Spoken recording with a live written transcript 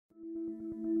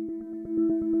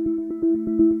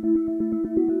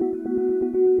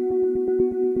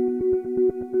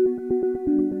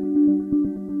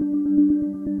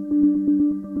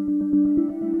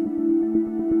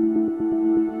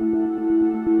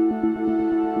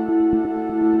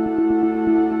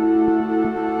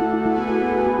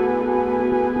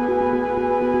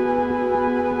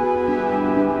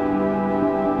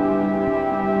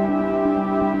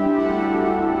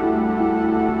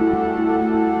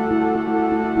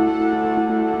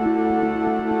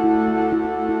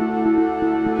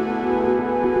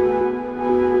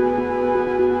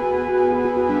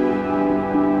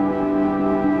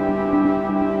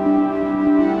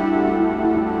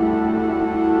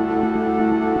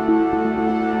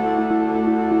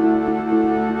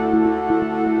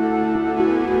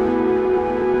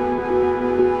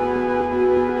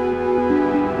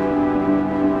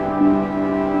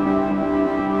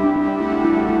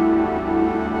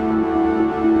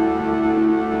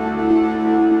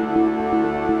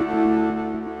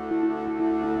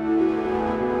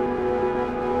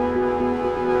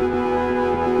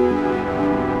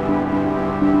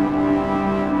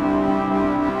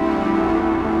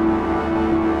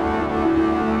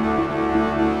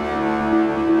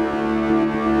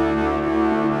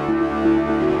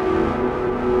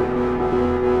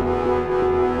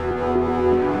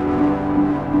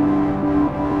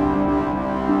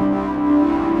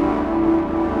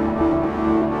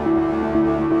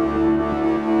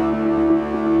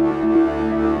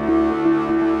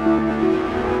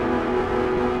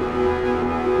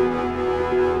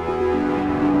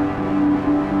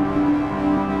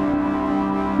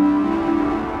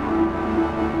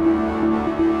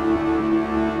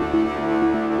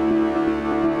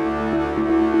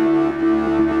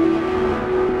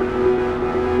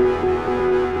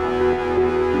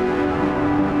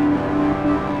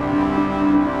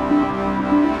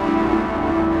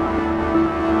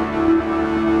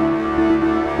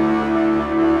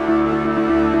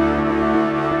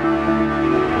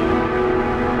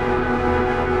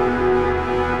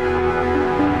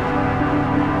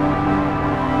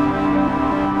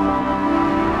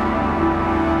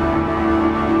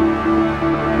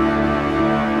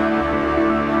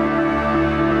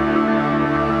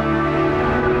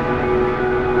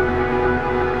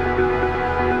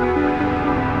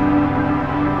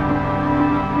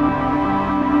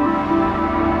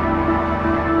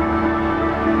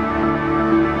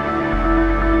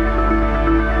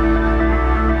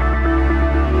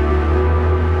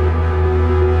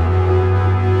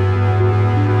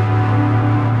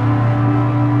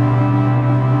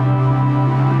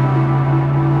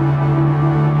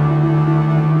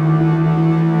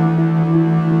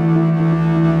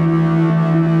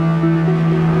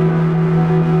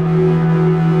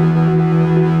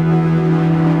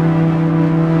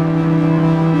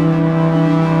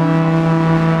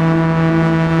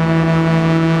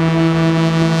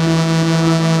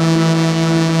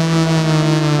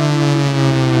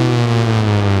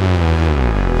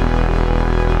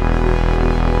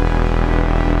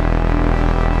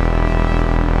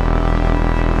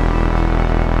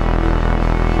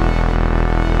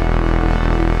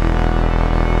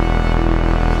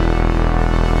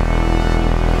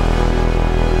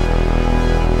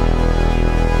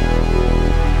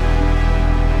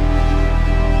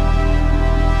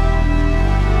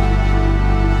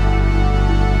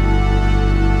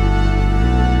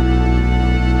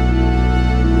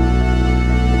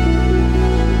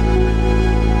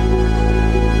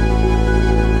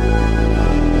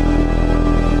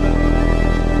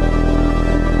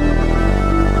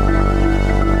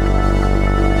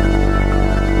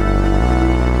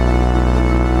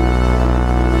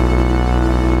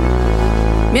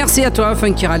Merci à toi,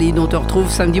 Funky Rally. On te retrouve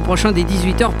samedi prochain dès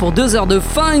 18h pour 2 heures de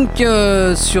funk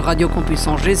sur Radio Campus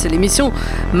Angers. C'est l'émission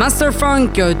Master Funk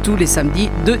tous les samedis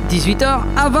de 18h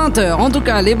à 20h. En tout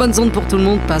cas, les bonnes ondes pour tout le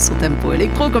monde passent au tempo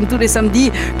électro comme tous les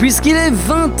samedis puisqu'il est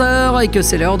 20h et que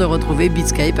c'est l'heure de retrouver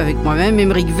Beatscape avec moi-même,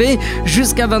 Émeric V,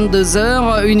 jusqu'à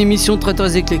 22h. Une émission très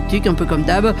très éclectique, un peu comme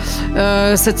d'hab.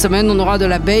 Cette semaine, on aura de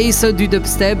la bass, du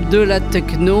dubstep, de la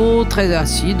techno, très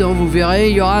acide. Vous verrez,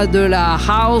 il y aura de la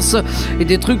house et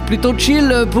des trucs plutôt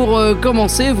chill pour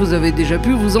commencer. Vous avez déjà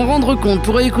pu vous en rendre compte.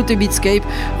 Pour écouter Beatscape,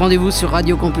 rendez-vous sur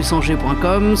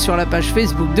radiocampusangers.com, sur la page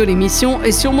Facebook de l'émission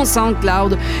et sur mon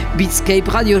SoundCloud, Beatscape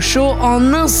Radio Show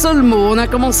en un seul mot. On a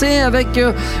commencé avec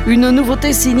une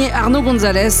nouveauté signée Arnaud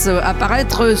Gonzalez,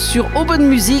 apparaître sur Open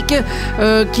Music,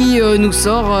 qui nous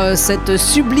sort cette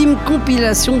sublime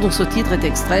compilation dont ce titre est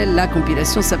extrait. La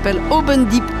compilation s'appelle Open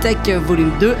Deep Tech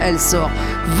Volume 2. Elle sort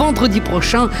vendredi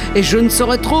prochain et je ne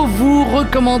saurais trop vous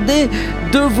recommander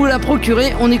de vous la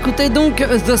procurer. On écoutait donc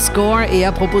The Score et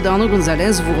à propos d'Arnaud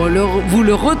Gonzalez, vous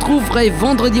le retrouverez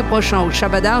vendredi prochain au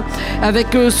Shabada avec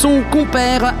son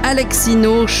compère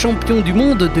Alexino, champion du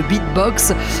monde de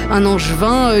beatbox, un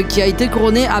angevin qui a été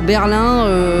couronné à Berlin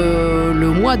le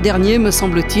mois dernier me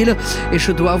semble-t-il, et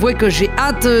je dois avouer que j'ai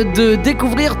hâte de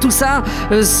découvrir tout ça.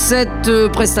 Cette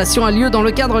prestation a lieu dans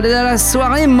le cadre de la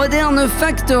soirée Modern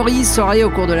Factory, soirée au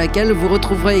cours de laquelle vous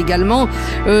retrouverez également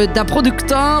Da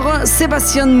Productor,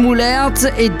 Sébastien Moulert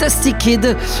et Dusty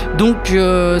Kid. Donc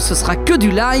ce sera que du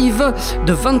live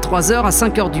de 23h à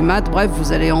 5h du mat. Bref,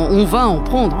 on va en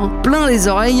prendre plein les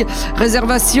oreilles.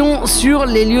 Réservation sur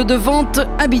les lieux de vente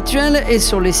habituels et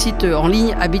sur les sites en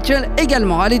ligne habituels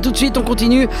également. Allez, tout de suite on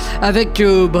continue avec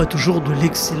toujours de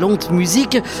l'excellente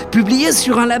musique publiée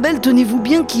sur un label, tenez-vous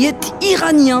bien, qui est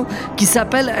iranien, qui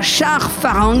s'appelle Shah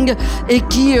Farang et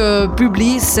qui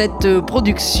publie cette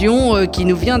production qui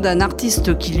nous vient d'un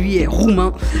artiste qui lui est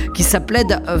roumain, qui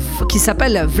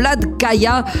s'appelle Vlad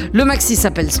Kaya. Le maxi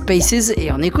s'appelle Spaces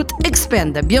et on écoute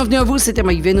Expand. Bienvenue à vous, c'était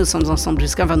Mike V, nous sommes ensemble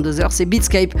jusqu'à 22h, c'est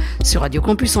Beatscape sur Radio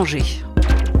Campus Angers.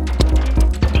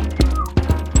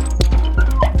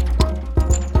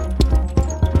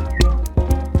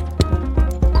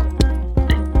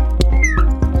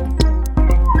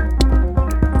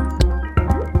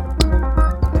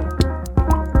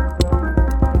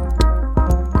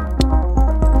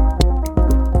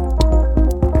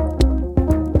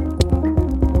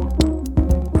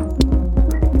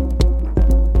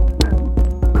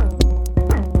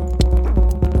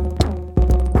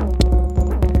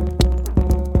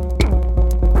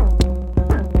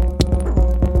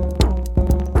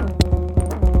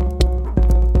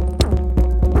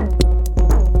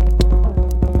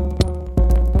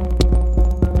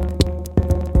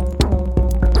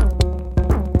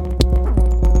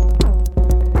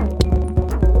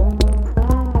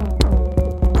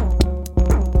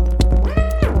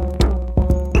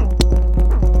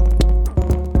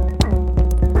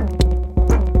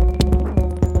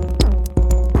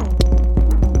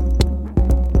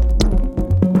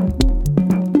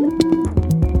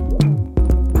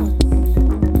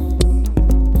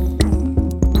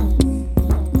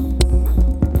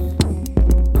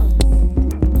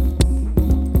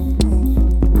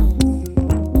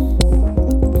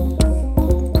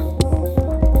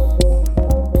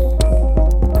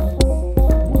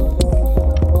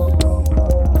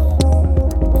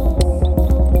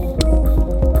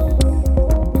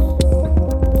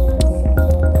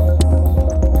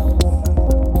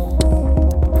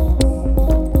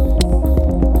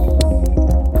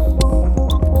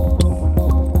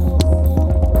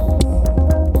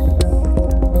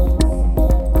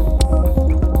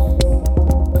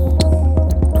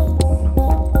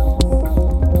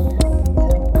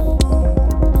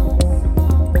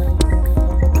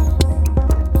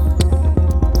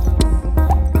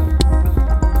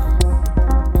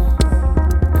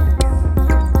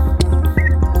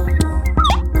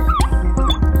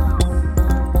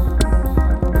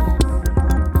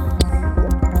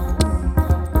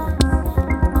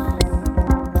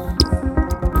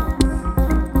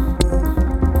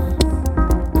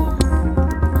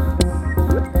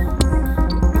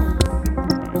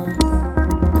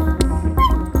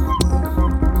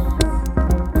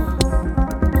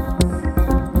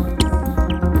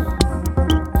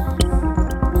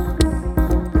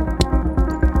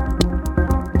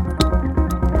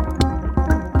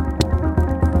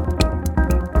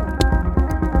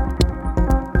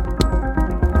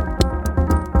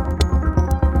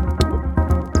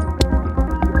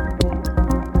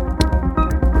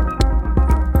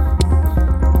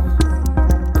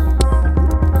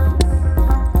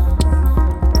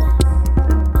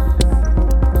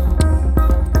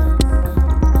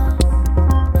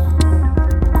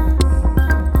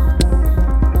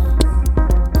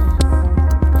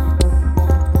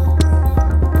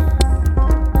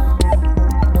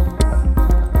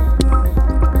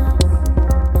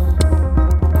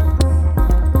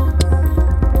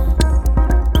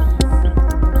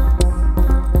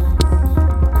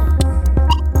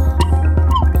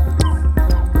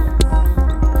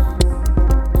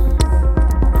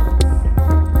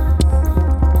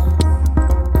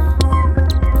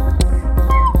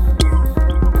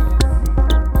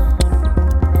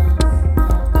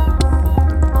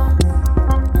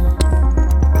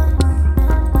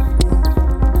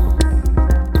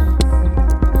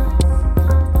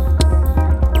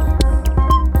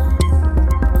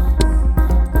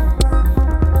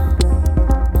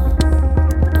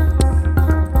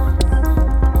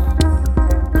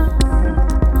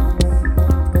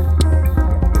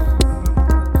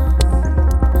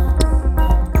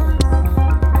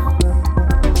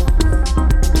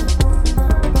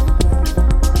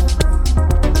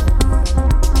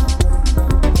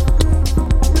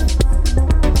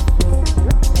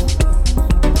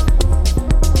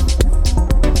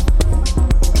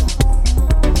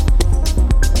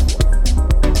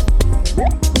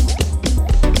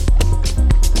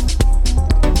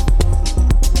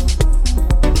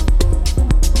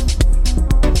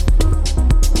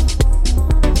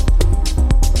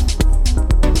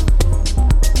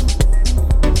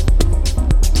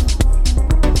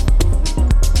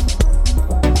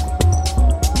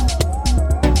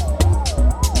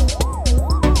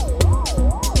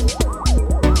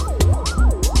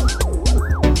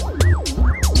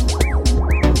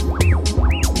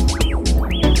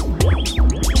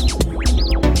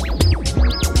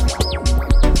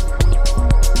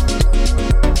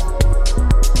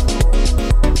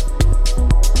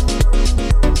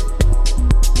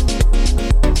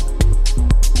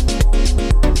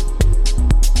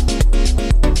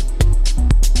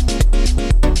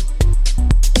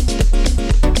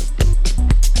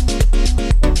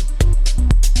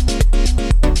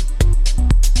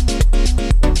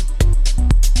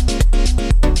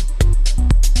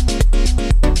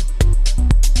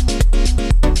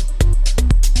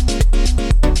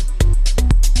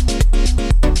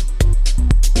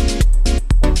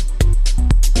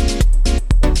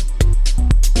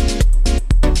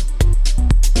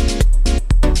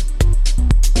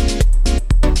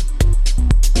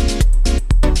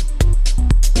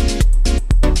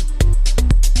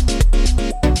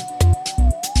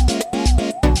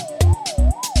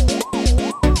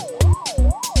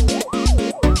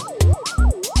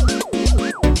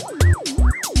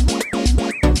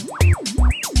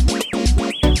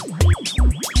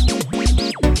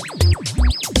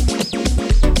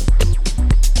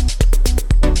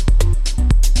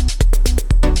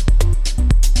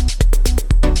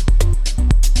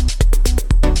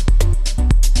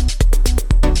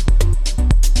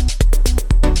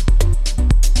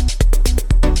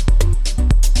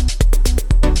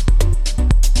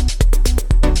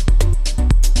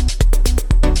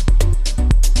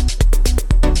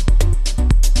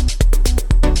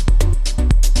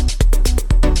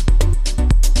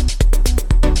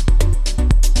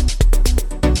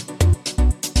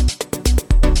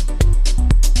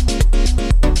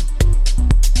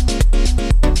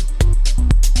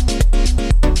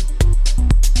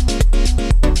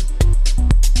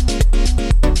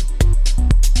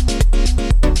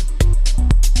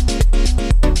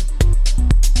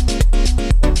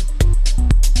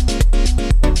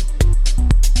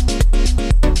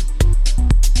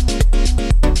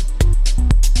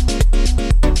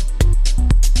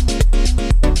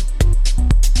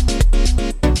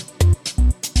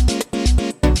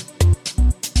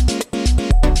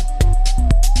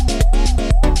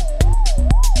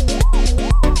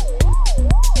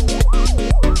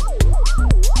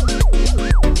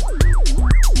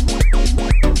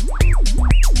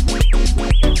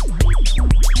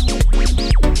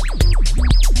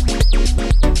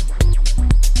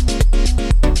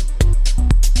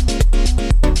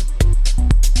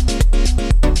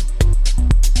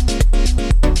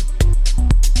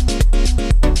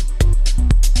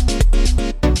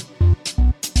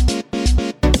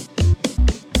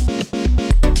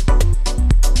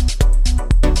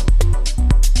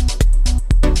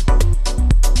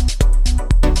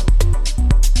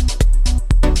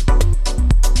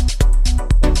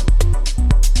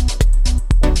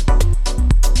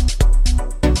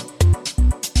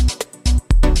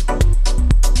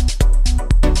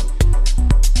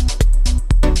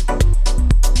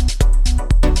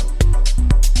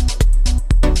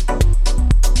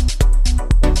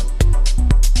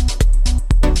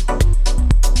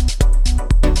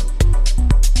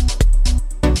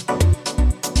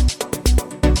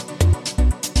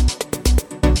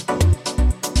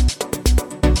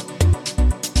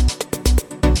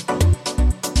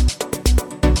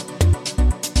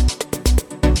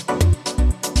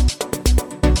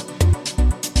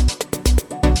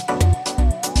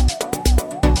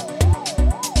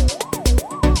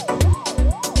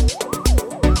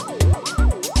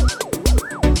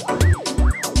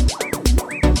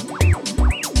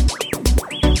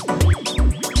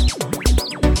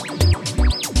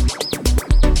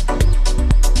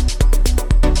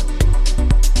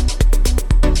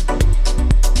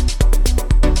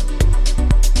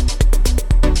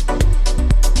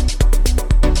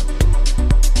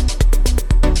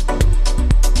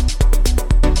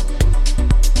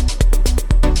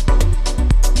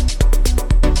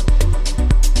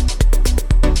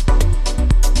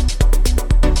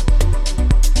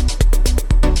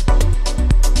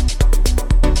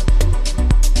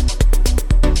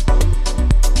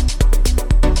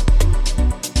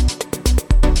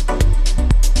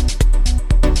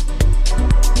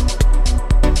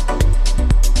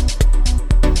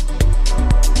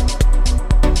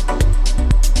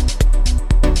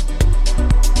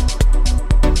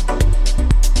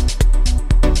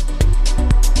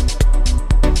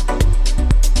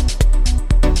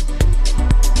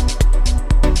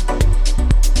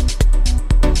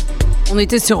 On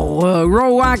était sur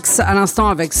Rowax à l'instant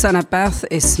avec Sanapath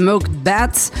et Smoked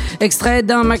Bats, extrait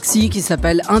d'un maxi qui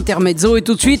s'appelle Intermezzo. Et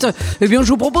tout de suite, eh bien, je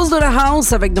vous propose de la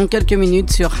house avec dans quelques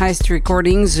minutes sur Heist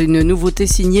Recordings une nouveauté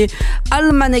signée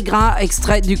Alma Negra,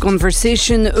 extrait du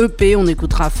Conversation EP. On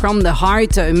écoutera From the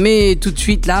Heart, mais tout de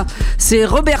suite là, c'est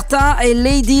Roberta et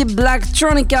Lady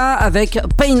Blacktronica avec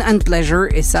Pain and Pleasure.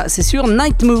 Et ça, c'est sur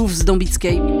Night Moves dans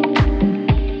Beatscape.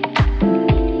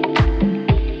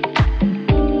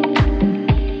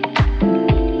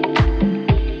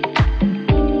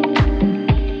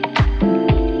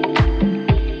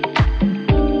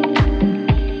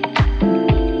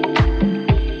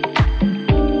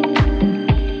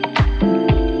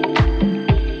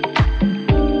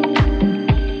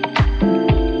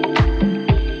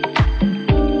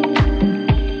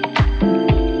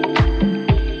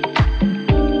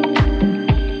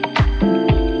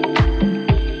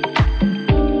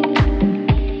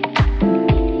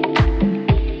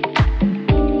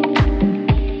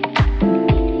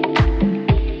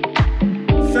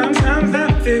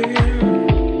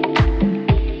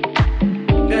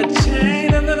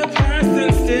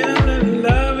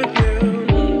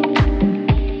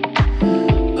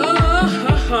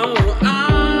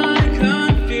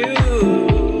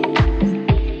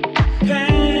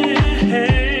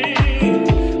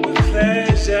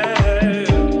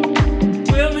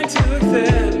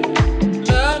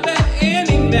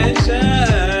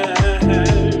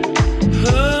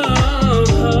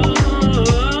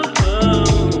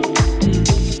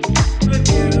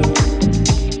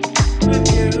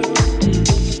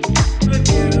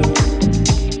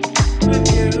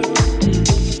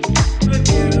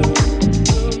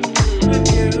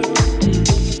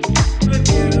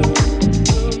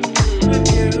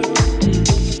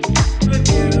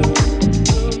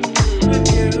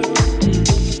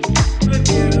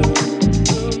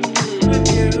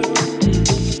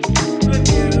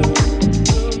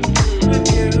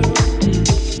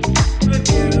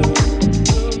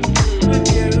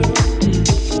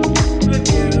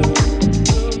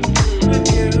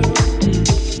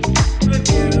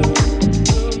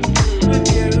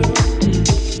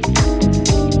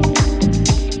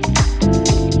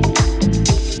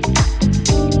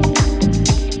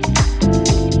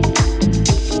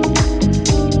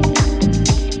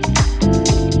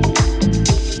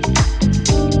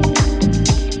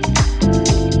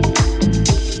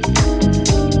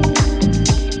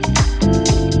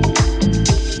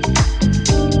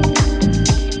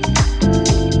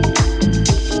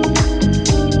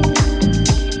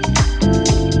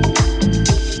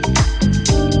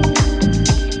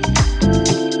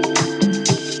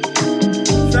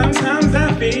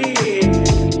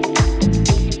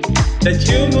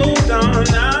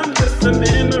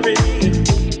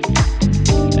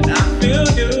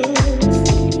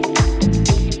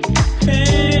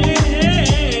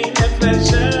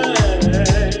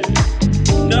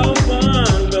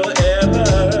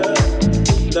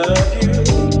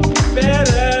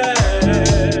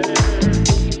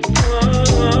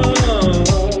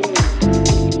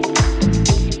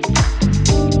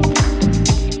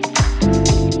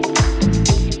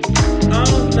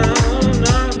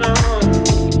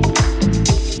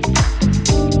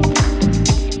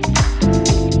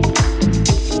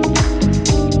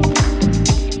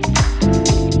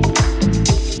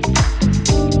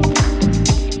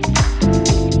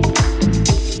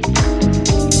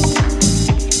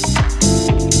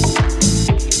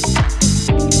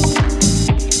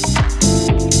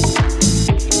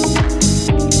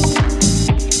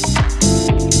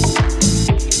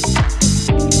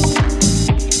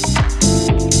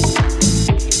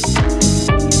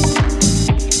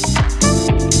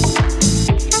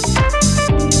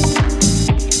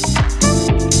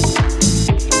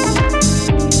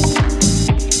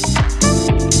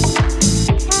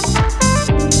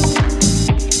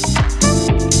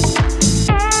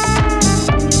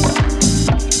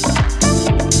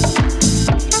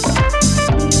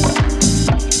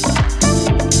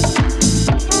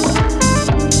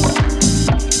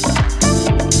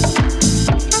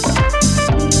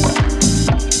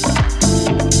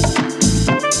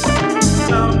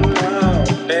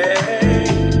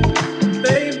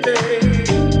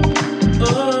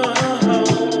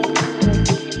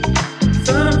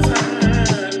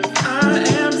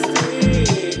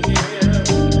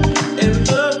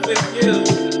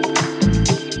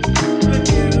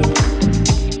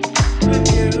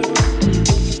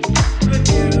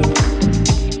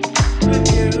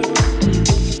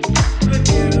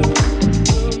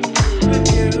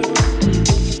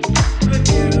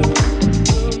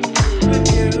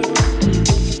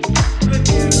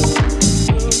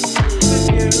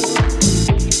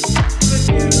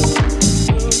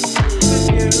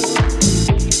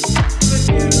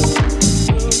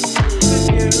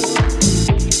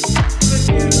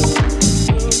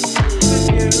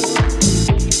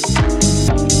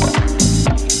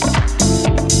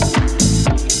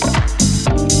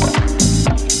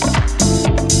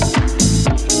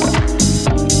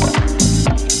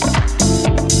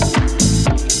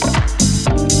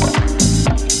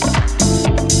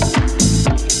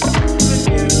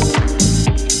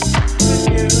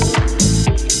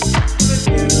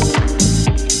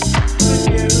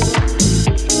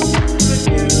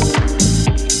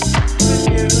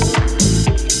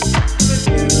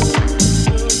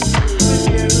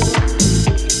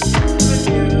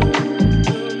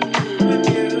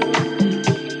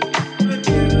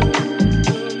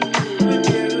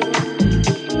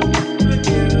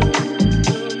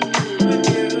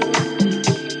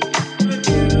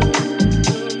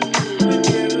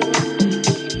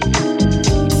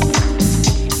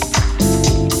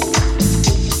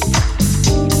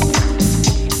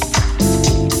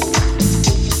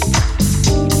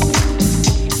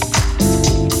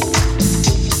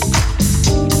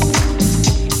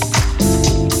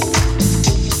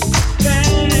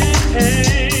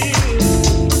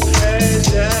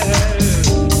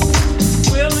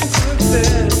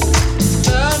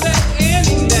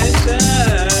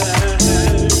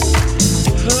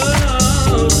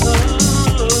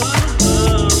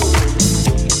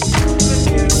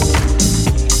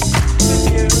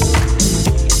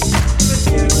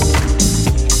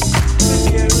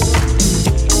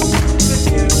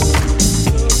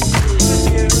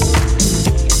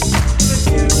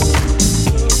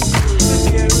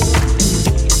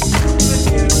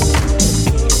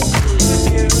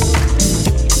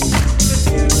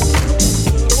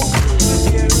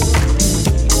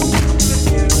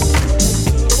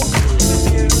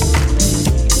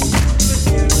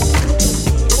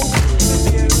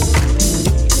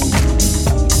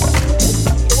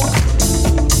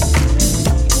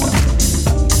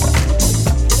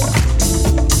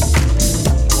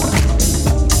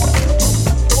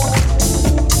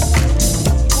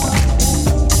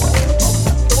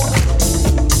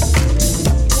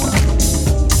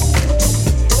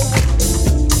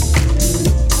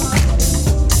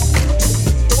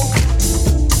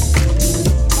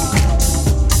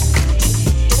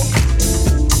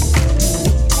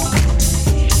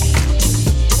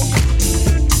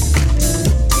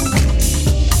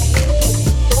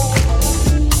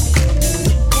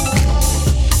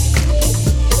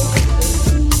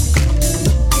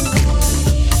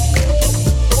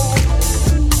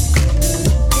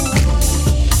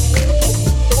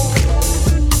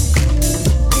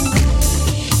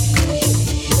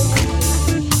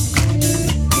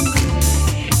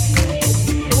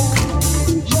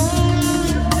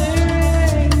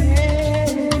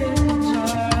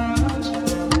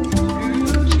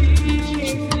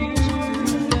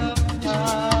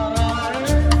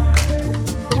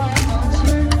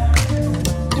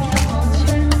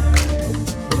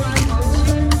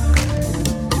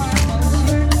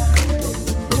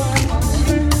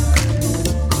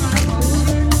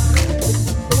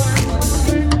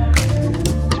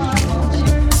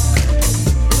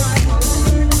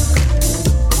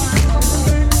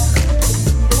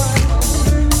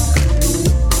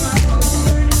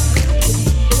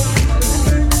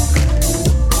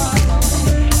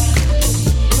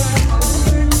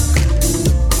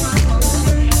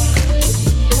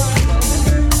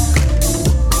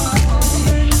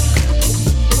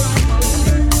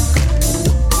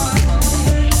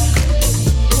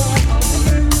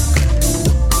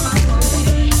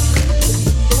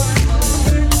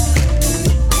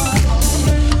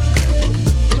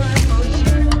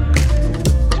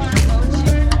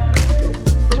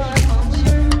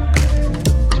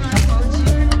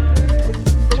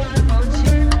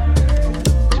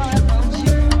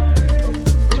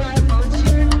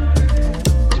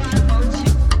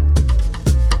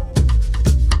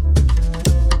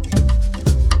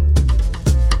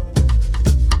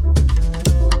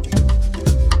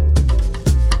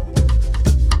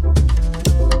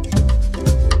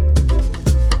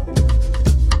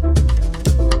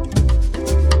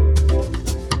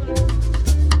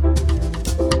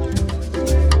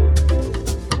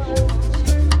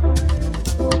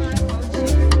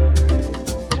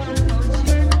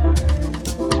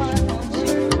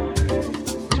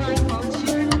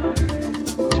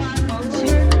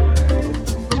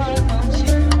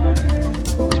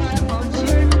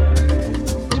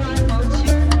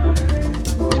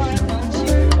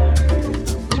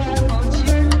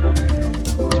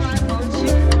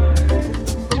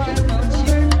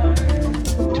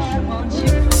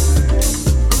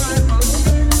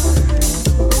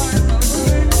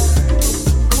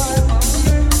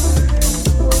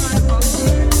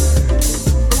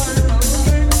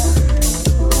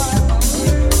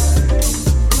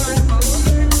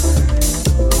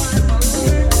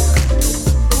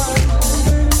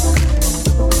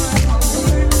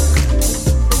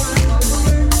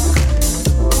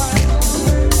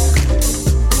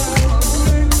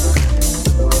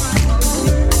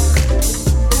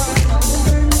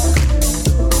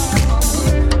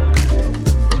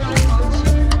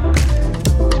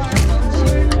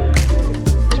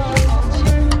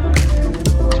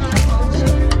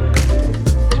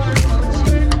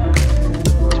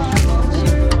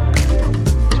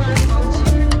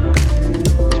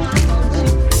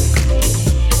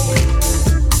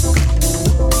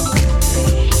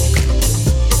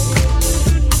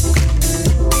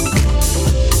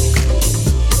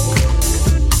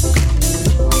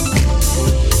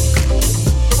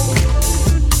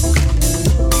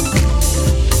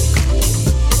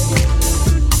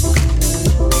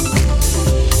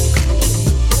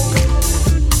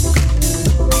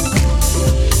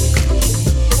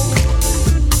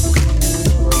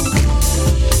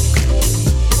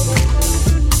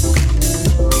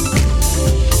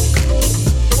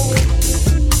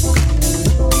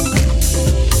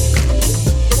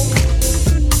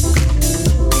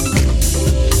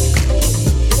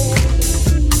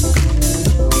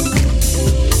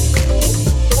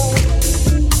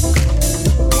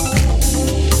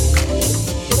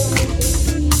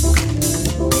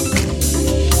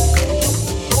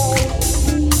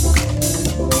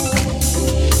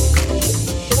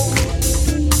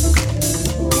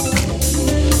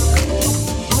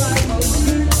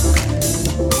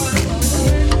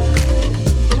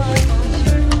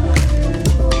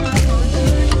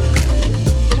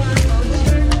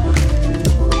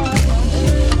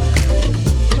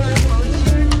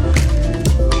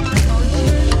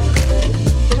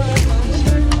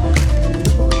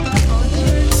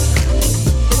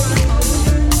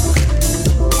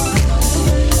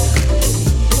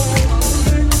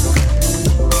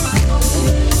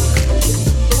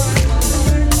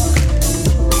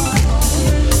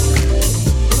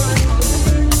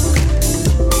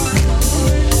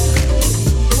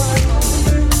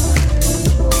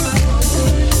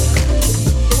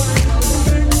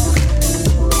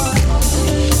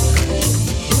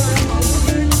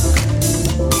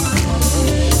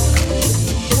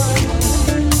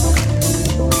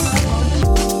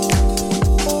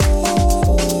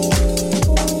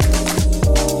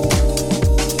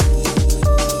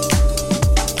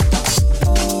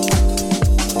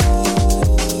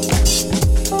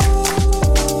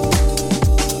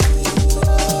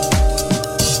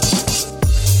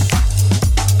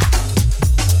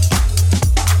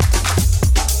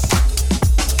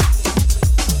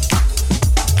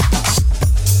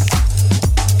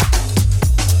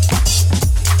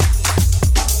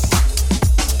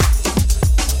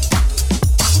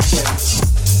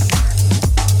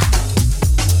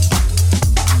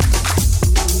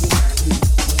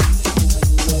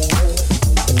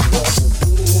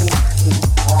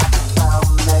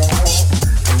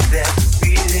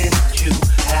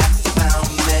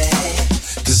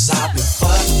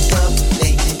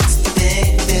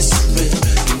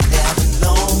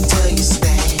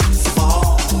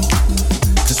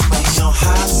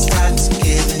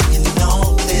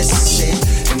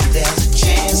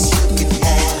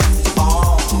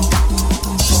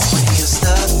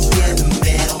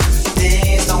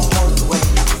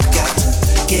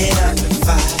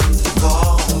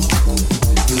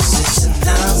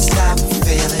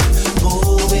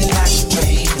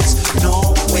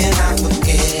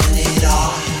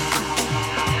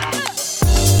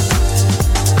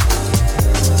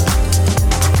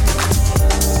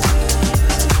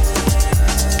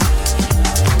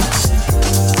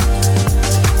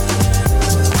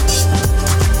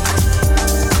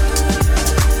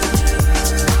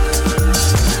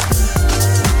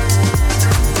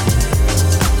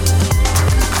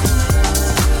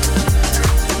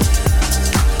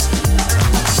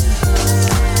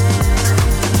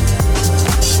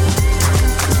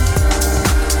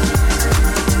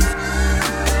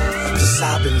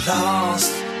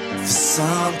 lost for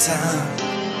some time,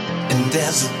 and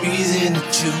there's a reason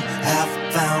that you have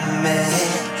found me.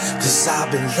 'Cause I've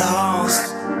been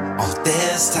lost all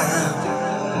this time.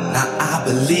 Now I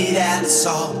believe that it's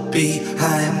all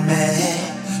behind me.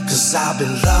 'Cause I've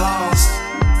been lost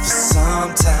for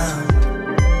some time,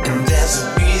 and there's a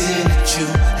reason that you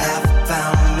have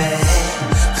found me.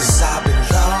 'Cause I've been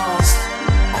lost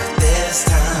all this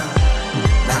time.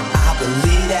 Now I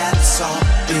believe that it's all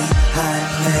behind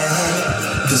me.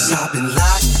 'Cause I've been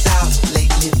locked out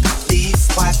lately, believe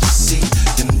what you see.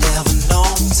 You never know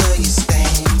till you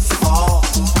stand and fall.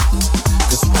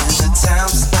 'Cause when the time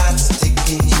starts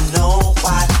ticking, you know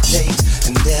what it takes,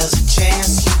 and there's a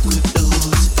chance you could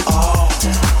lose it all.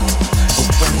 But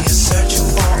when you're searching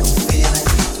for a feeling,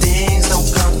 things don't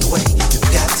come the way. You've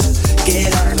got to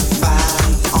get up and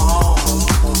fight on.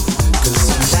 'Cause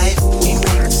in life we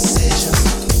make decisions,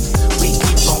 we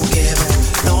keep on giving,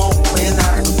 no, we're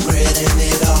not regretting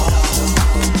it all.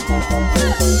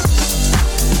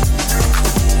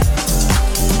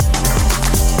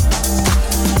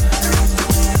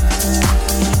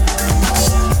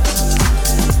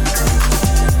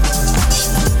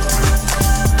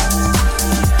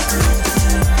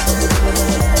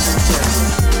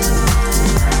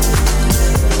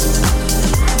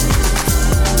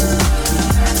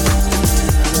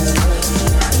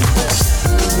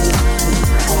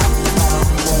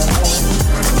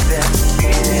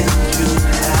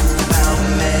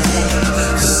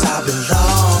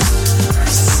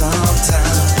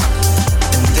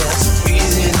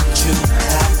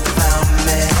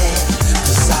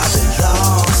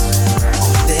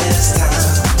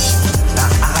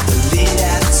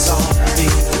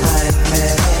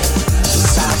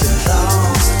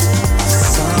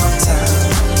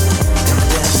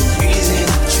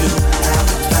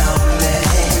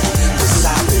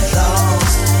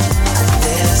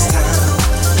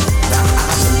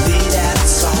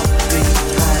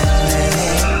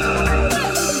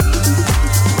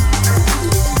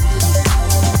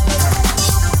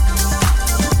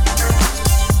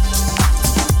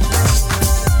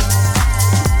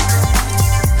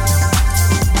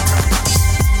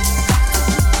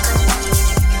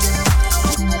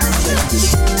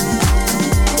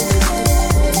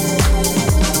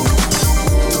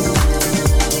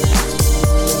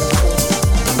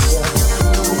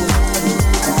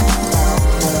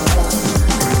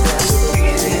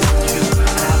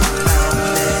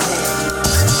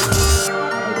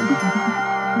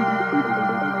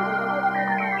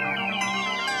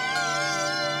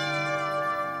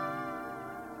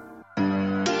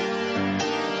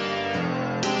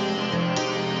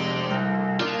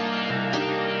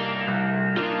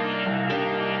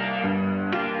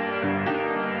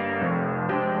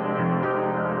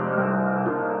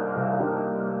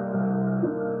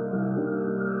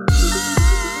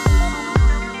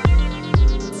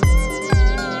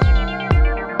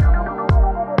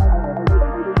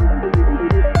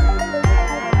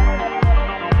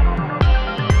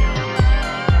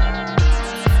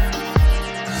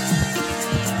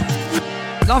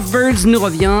 Lovebirds nous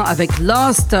revient avec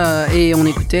Lost et on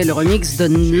écoutait le remix de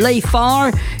Layfar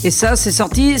et ça c'est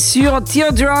sorti sur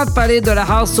Teardrop. Allez, de la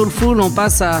house soulful on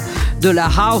passe à de la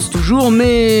house toujours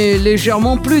mais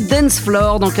légèrement plus dance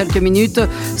floor. Dans quelques minutes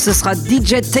ce sera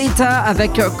DJ Tata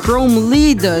avec Chrome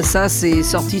Lead, ça c'est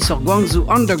sorti sur Guangzhou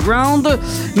Underground.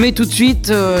 Mais tout de suite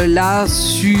là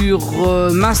sur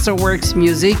Masterworks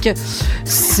Music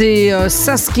c'est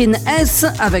Saskin S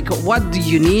avec What Do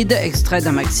You Need, extrait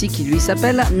d'un maxi qui lui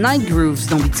s'appelle Night Grooves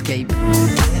dans Beatscape.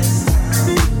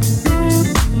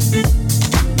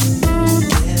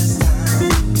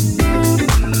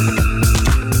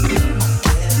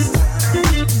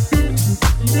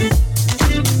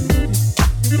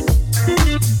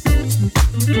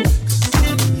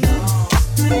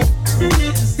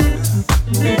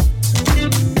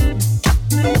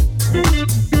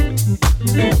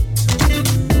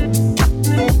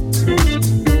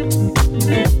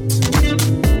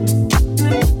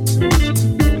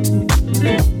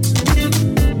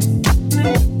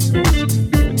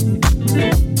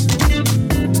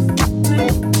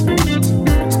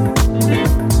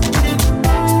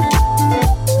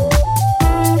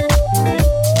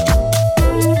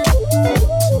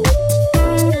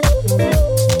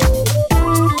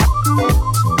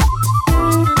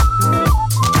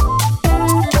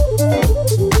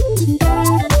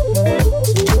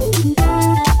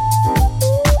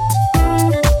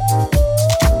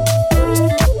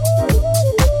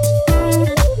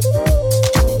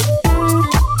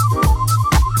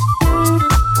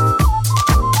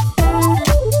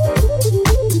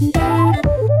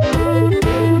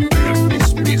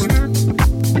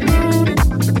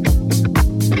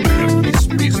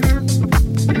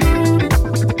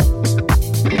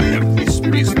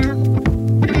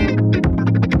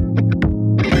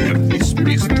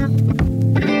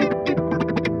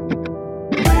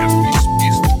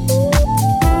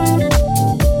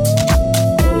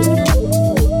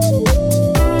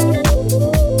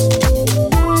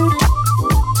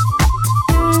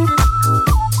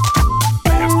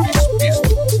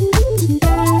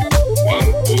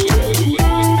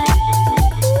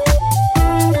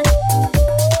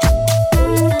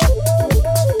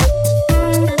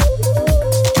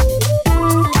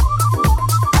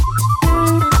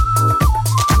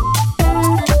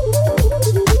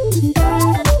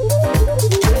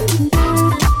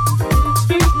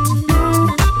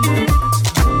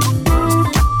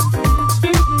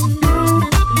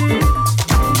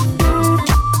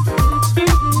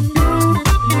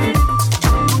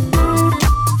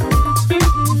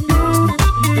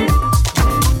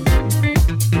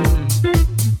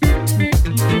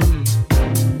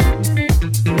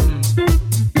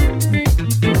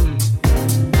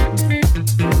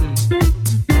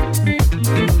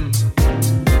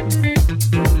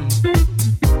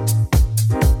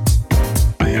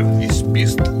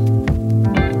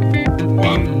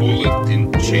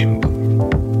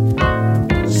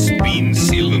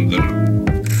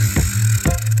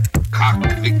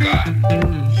 the gun.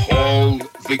 Hold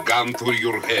the gun to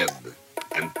your head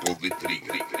and pull the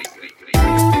trigger.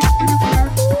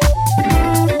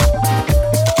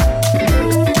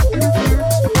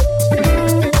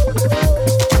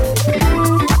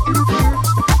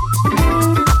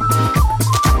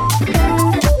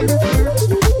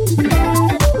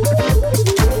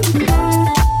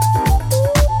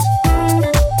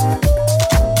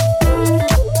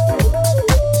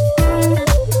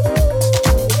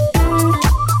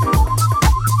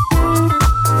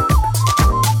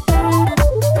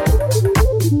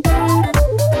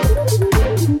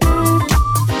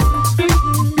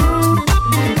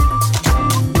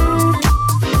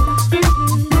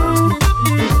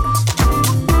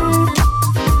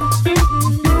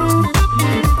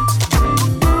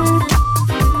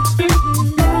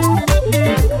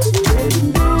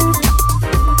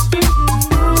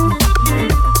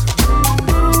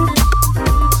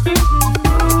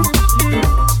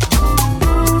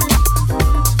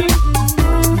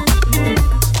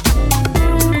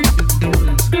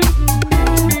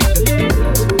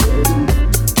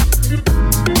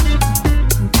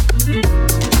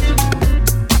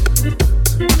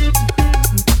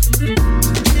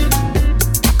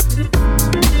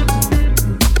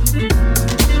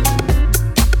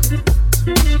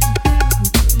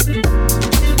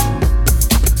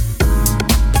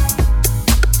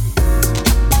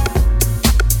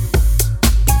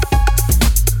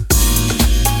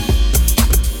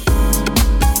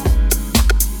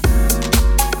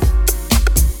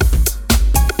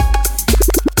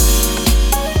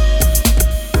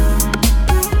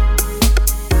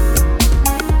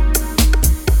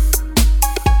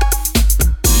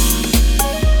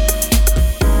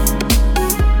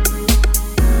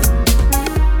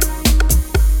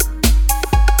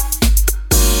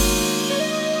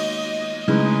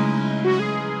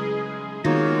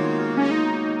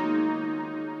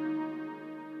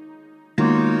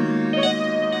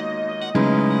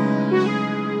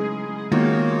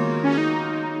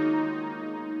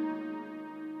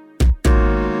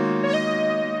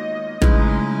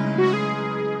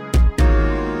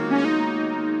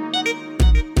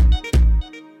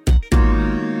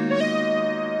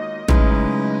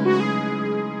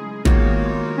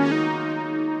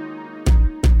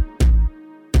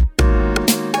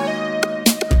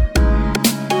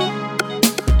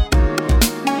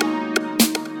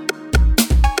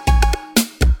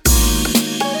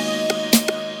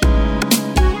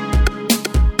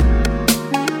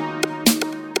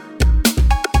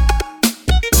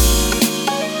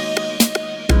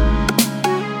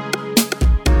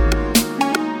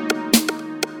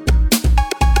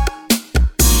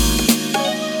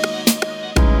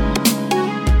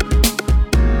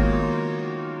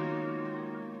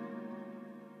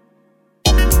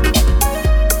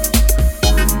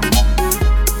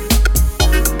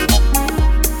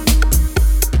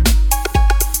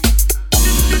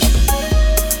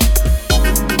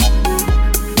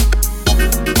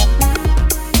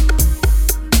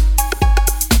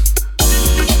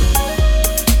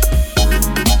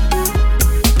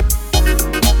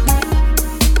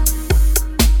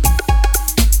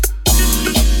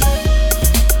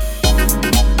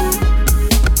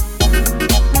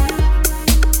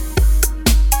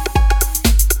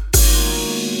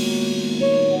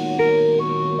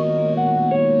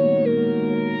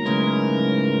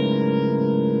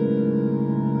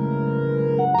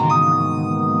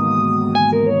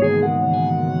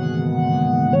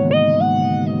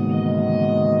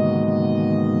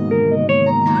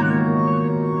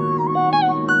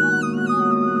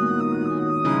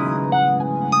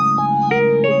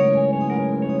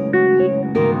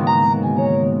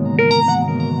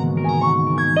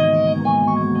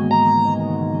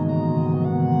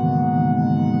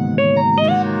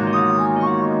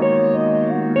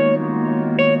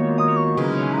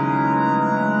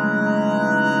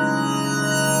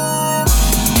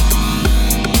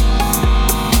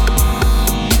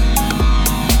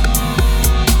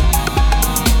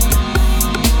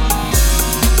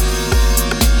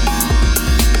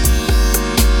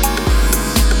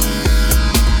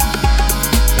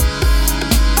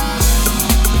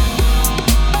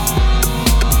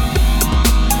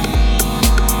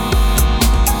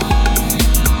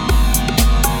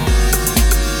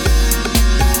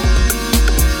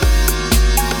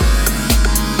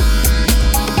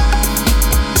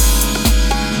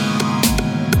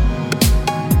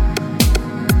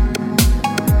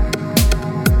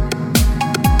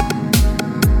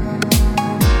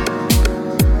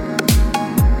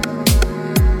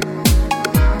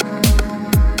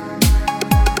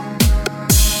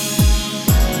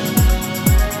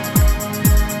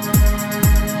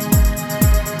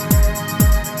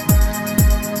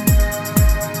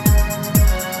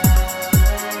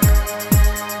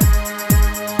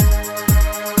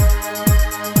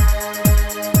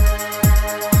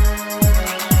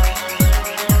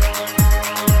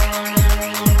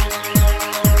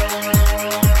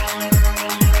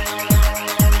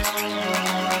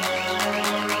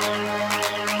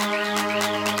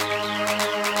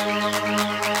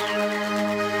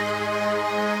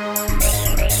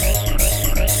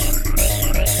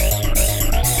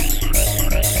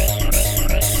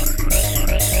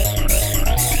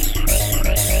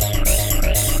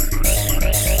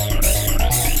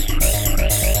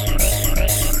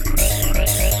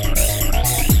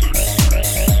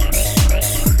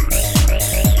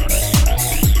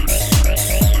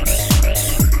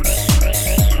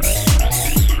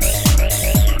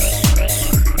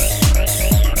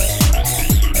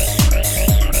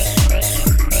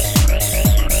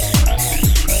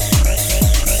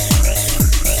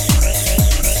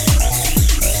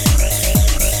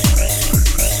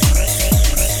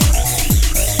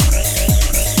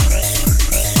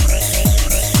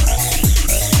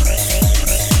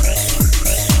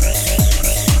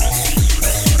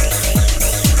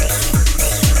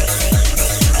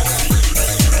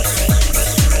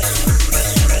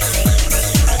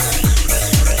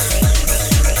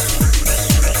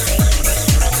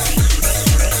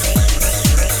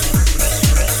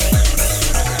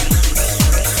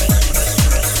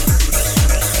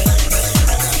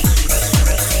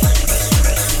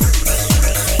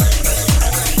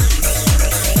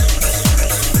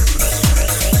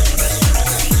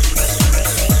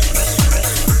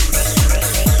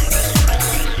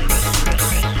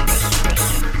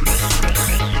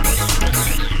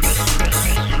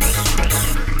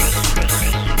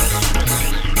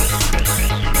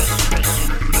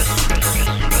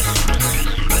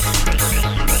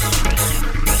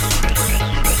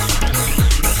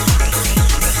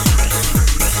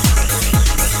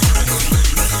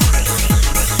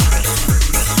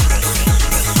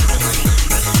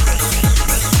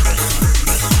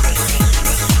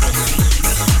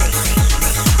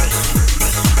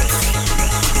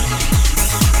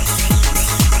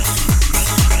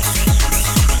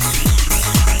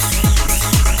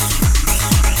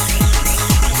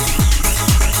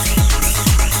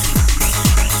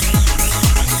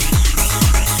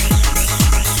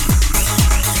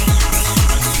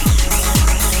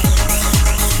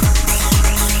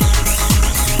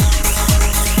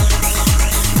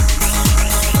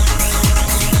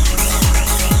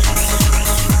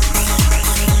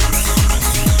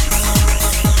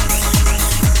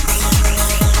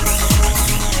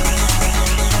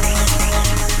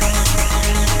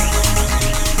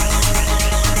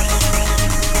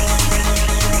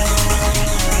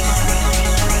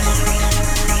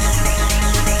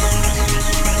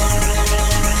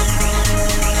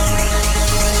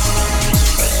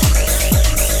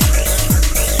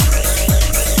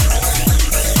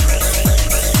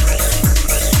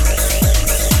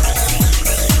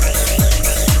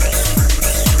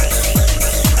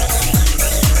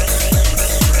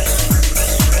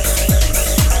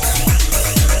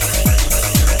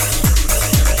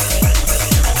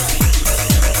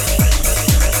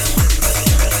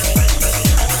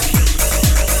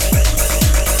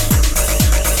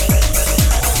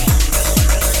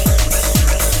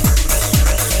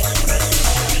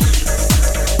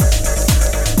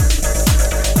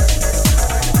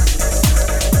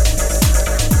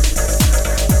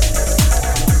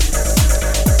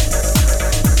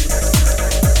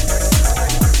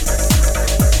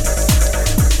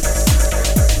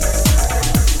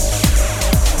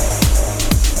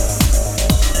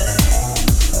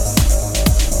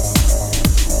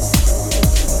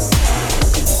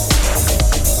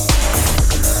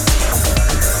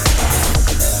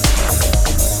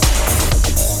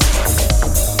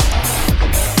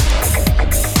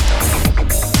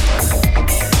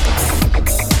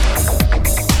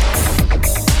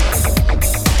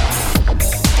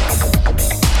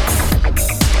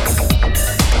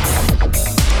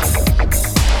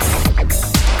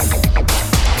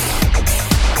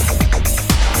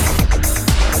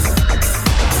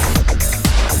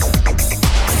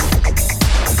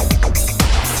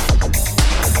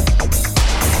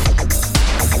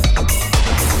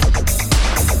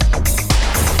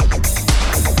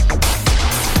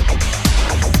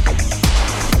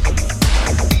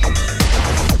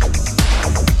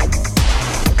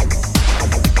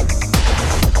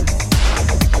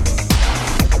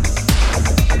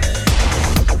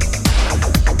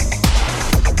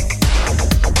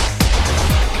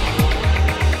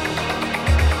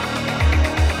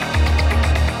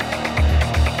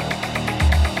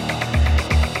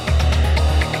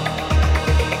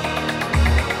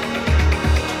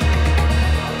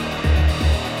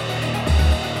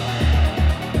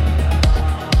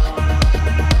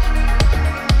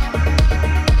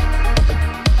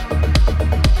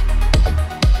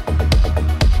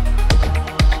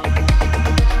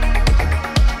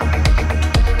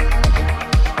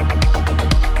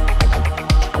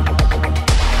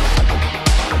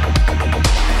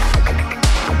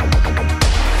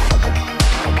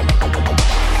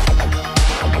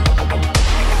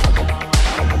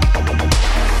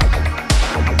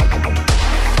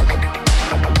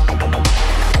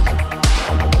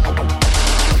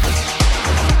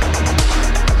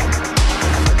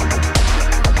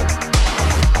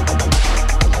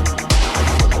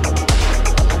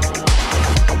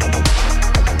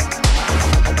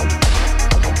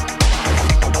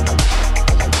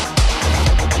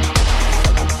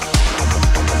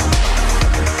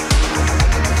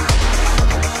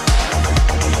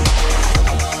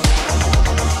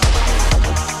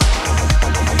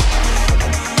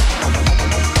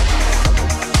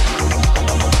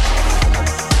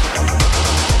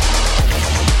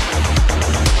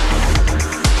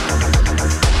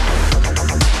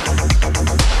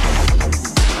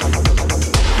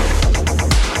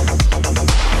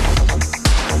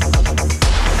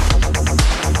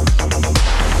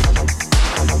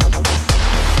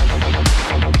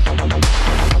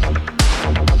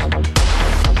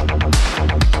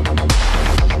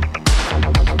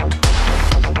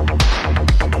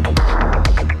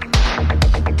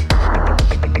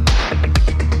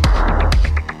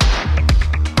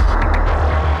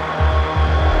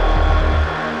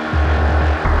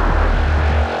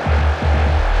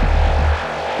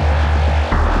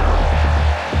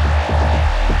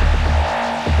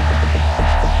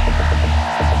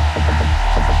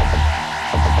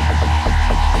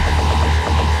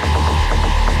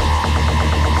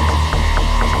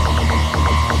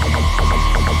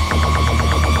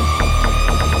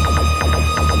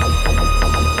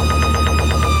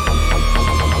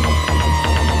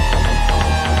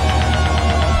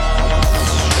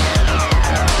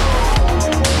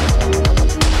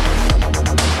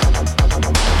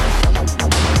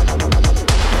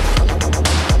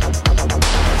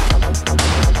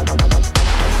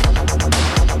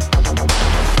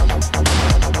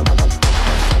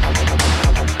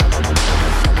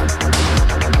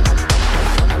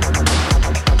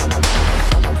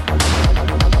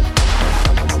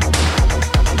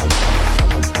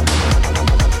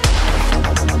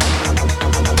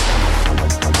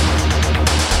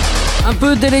 Un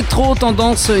peu d'électro,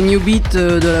 tendance new beat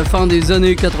de la fin des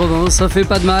années 80, ça fait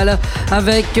pas de mal.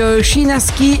 Avec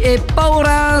Shinaski et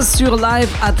Paura sur Live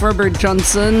at Robert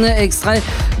Johnson, extrait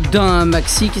d'un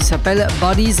maxi qui s'appelle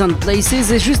Bodies and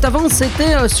Places. Et juste avant,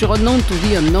 c'était sur Unknown to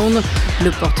the Unknown,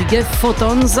 le portugais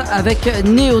Photons avec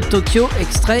Neo Tokyo,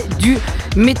 extrait du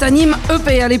Métanime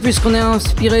EP. Allez, puisqu'on est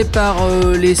inspiré par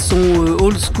les sons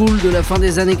old school de la fin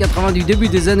des années 80, du début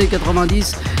des années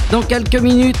 90, dans quelques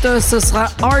minutes, ce sera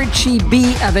Archie B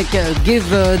avec Give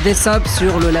This Up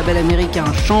sur le label américain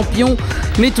Champion.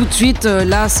 Mais tout de suite,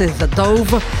 là, c'est The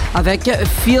Dove avec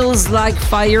Feels Like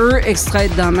Fire, extrait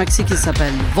d'un maxi qui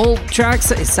s'appelle Volt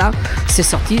Tracks. Et ça, c'est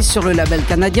sorti sur le label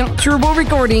canadien Turbo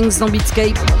Recordings dans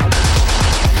Beatscape.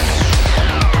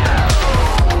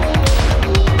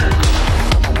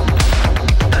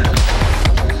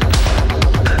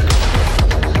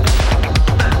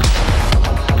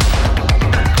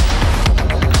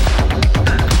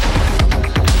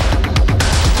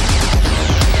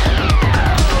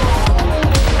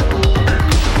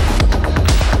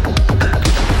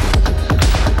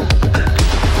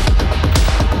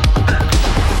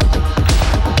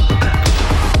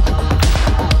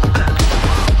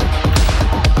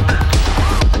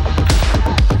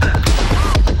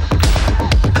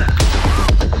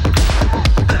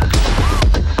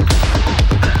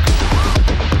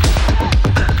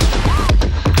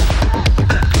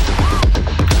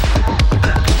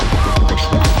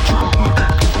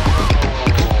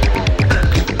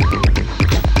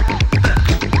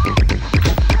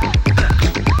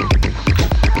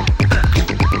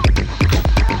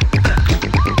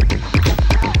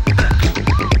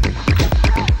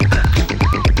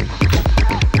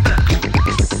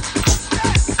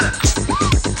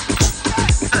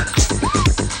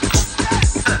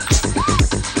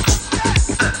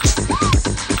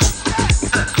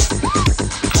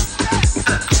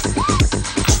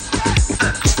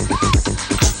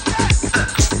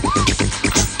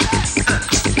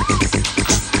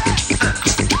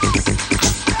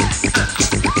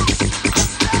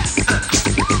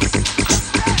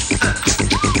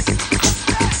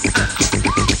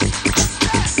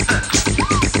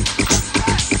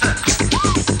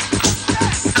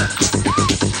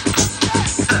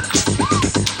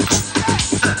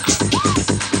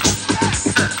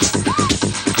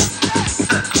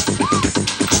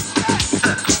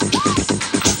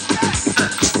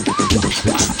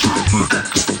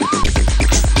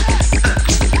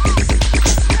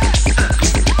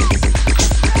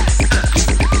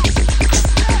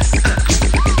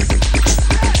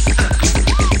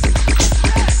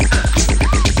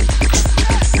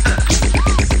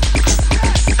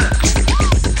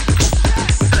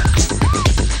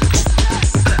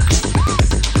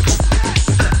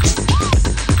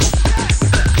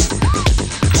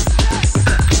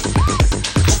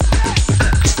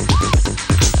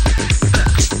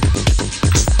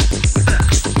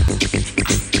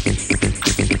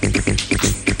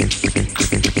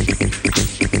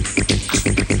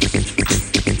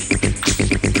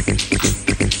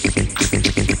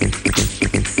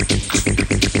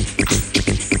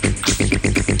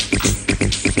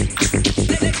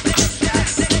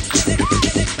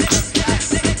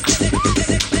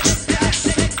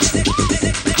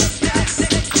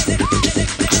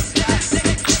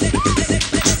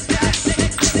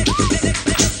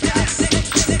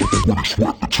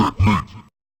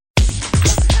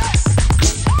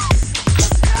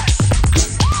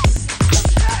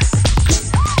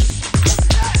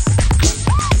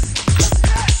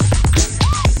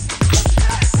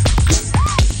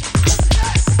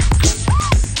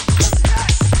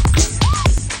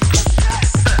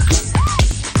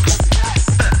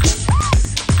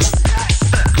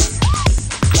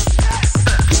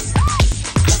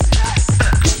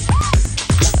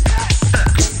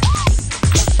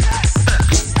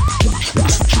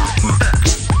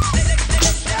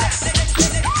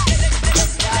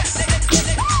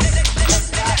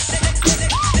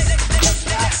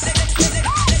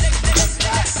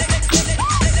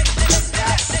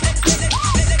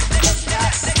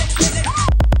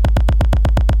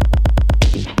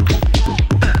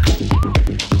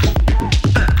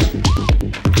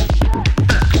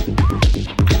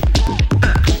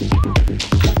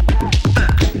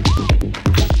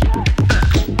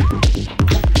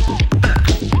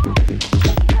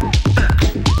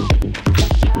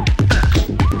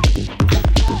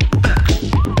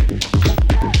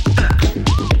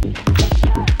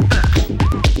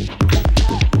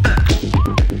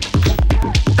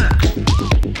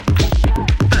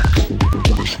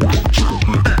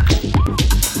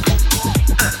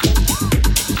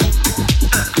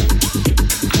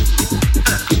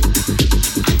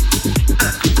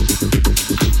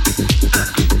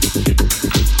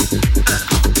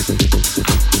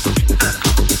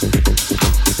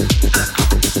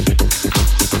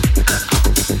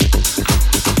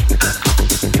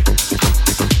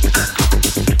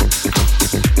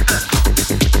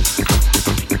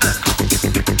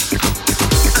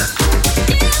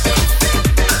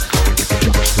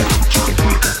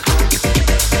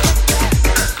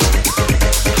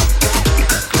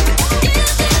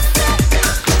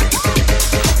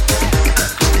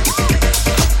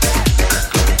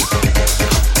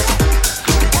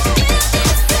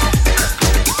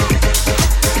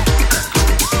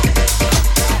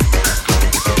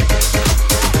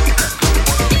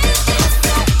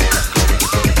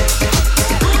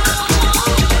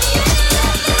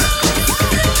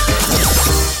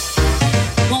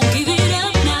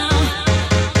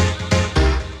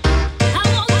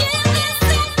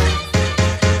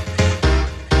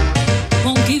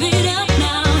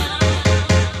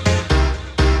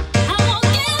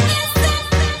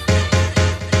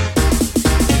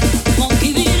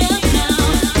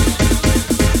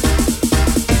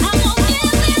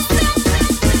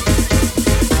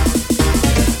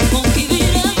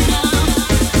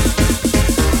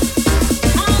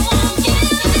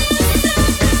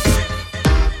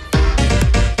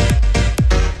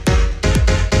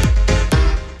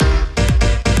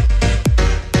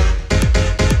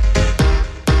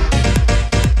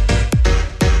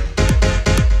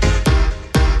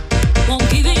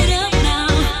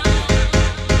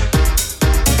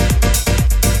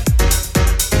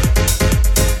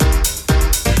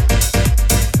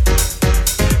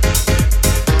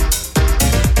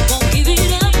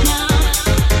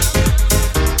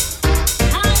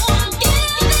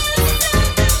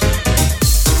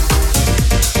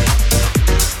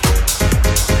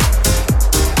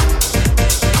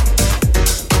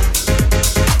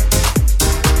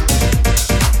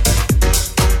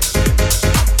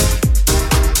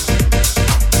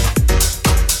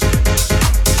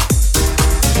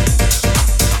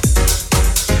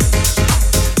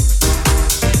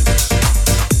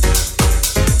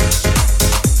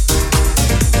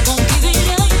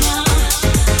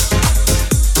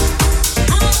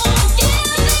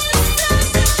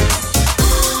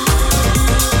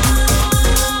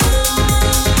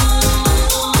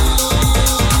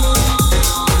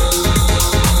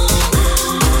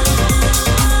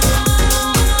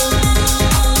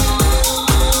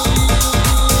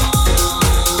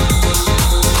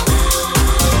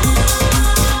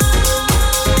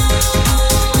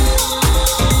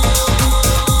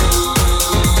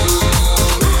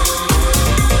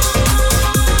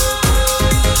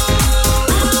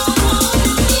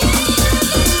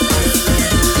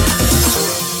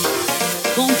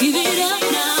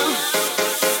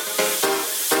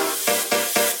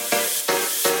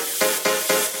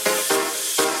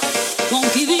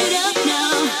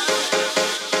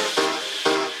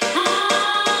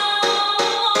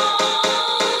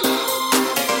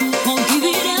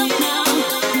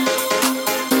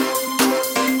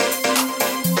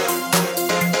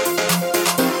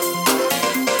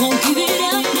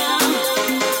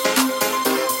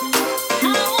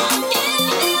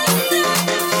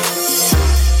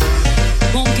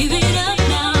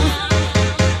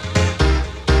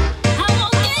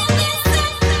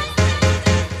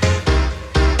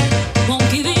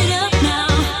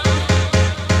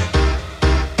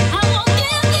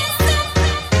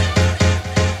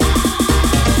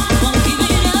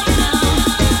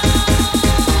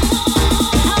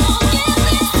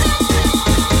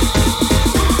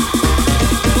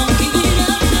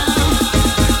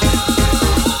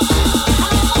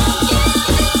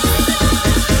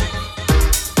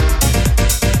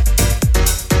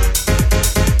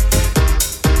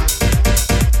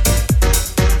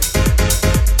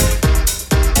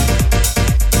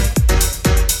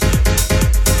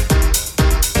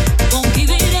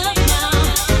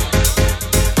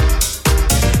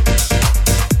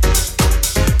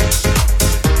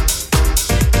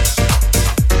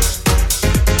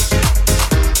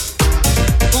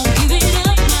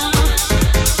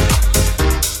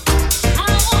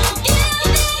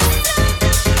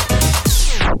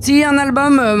 Si un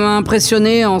album m'a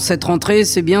impressionné en cette rentrée,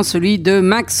 c'est bien celui de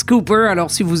Max Cooper. Alors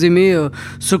si vous aimez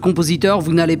ce compositeur,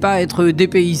 vous n'allez pas être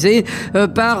dépaysé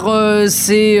par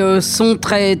ses sons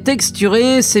très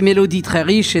texturés, ses mélodies très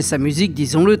riches et sa musique,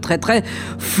 disons-le, très très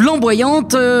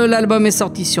flamboyante. L'album est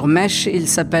sorti sur Mesh, il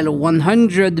s'appelle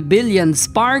 100 Billion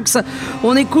Sparks.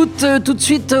 On écoute tout de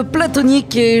suite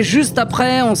Platonic et juste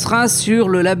après, on sera sur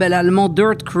le label allemand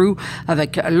Dirt Crew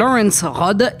avec Lawrence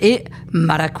Rod et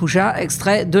Maracuja,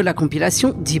 extrait de la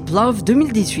compilation Deep Love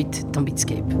 2018 dans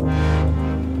Beatscape.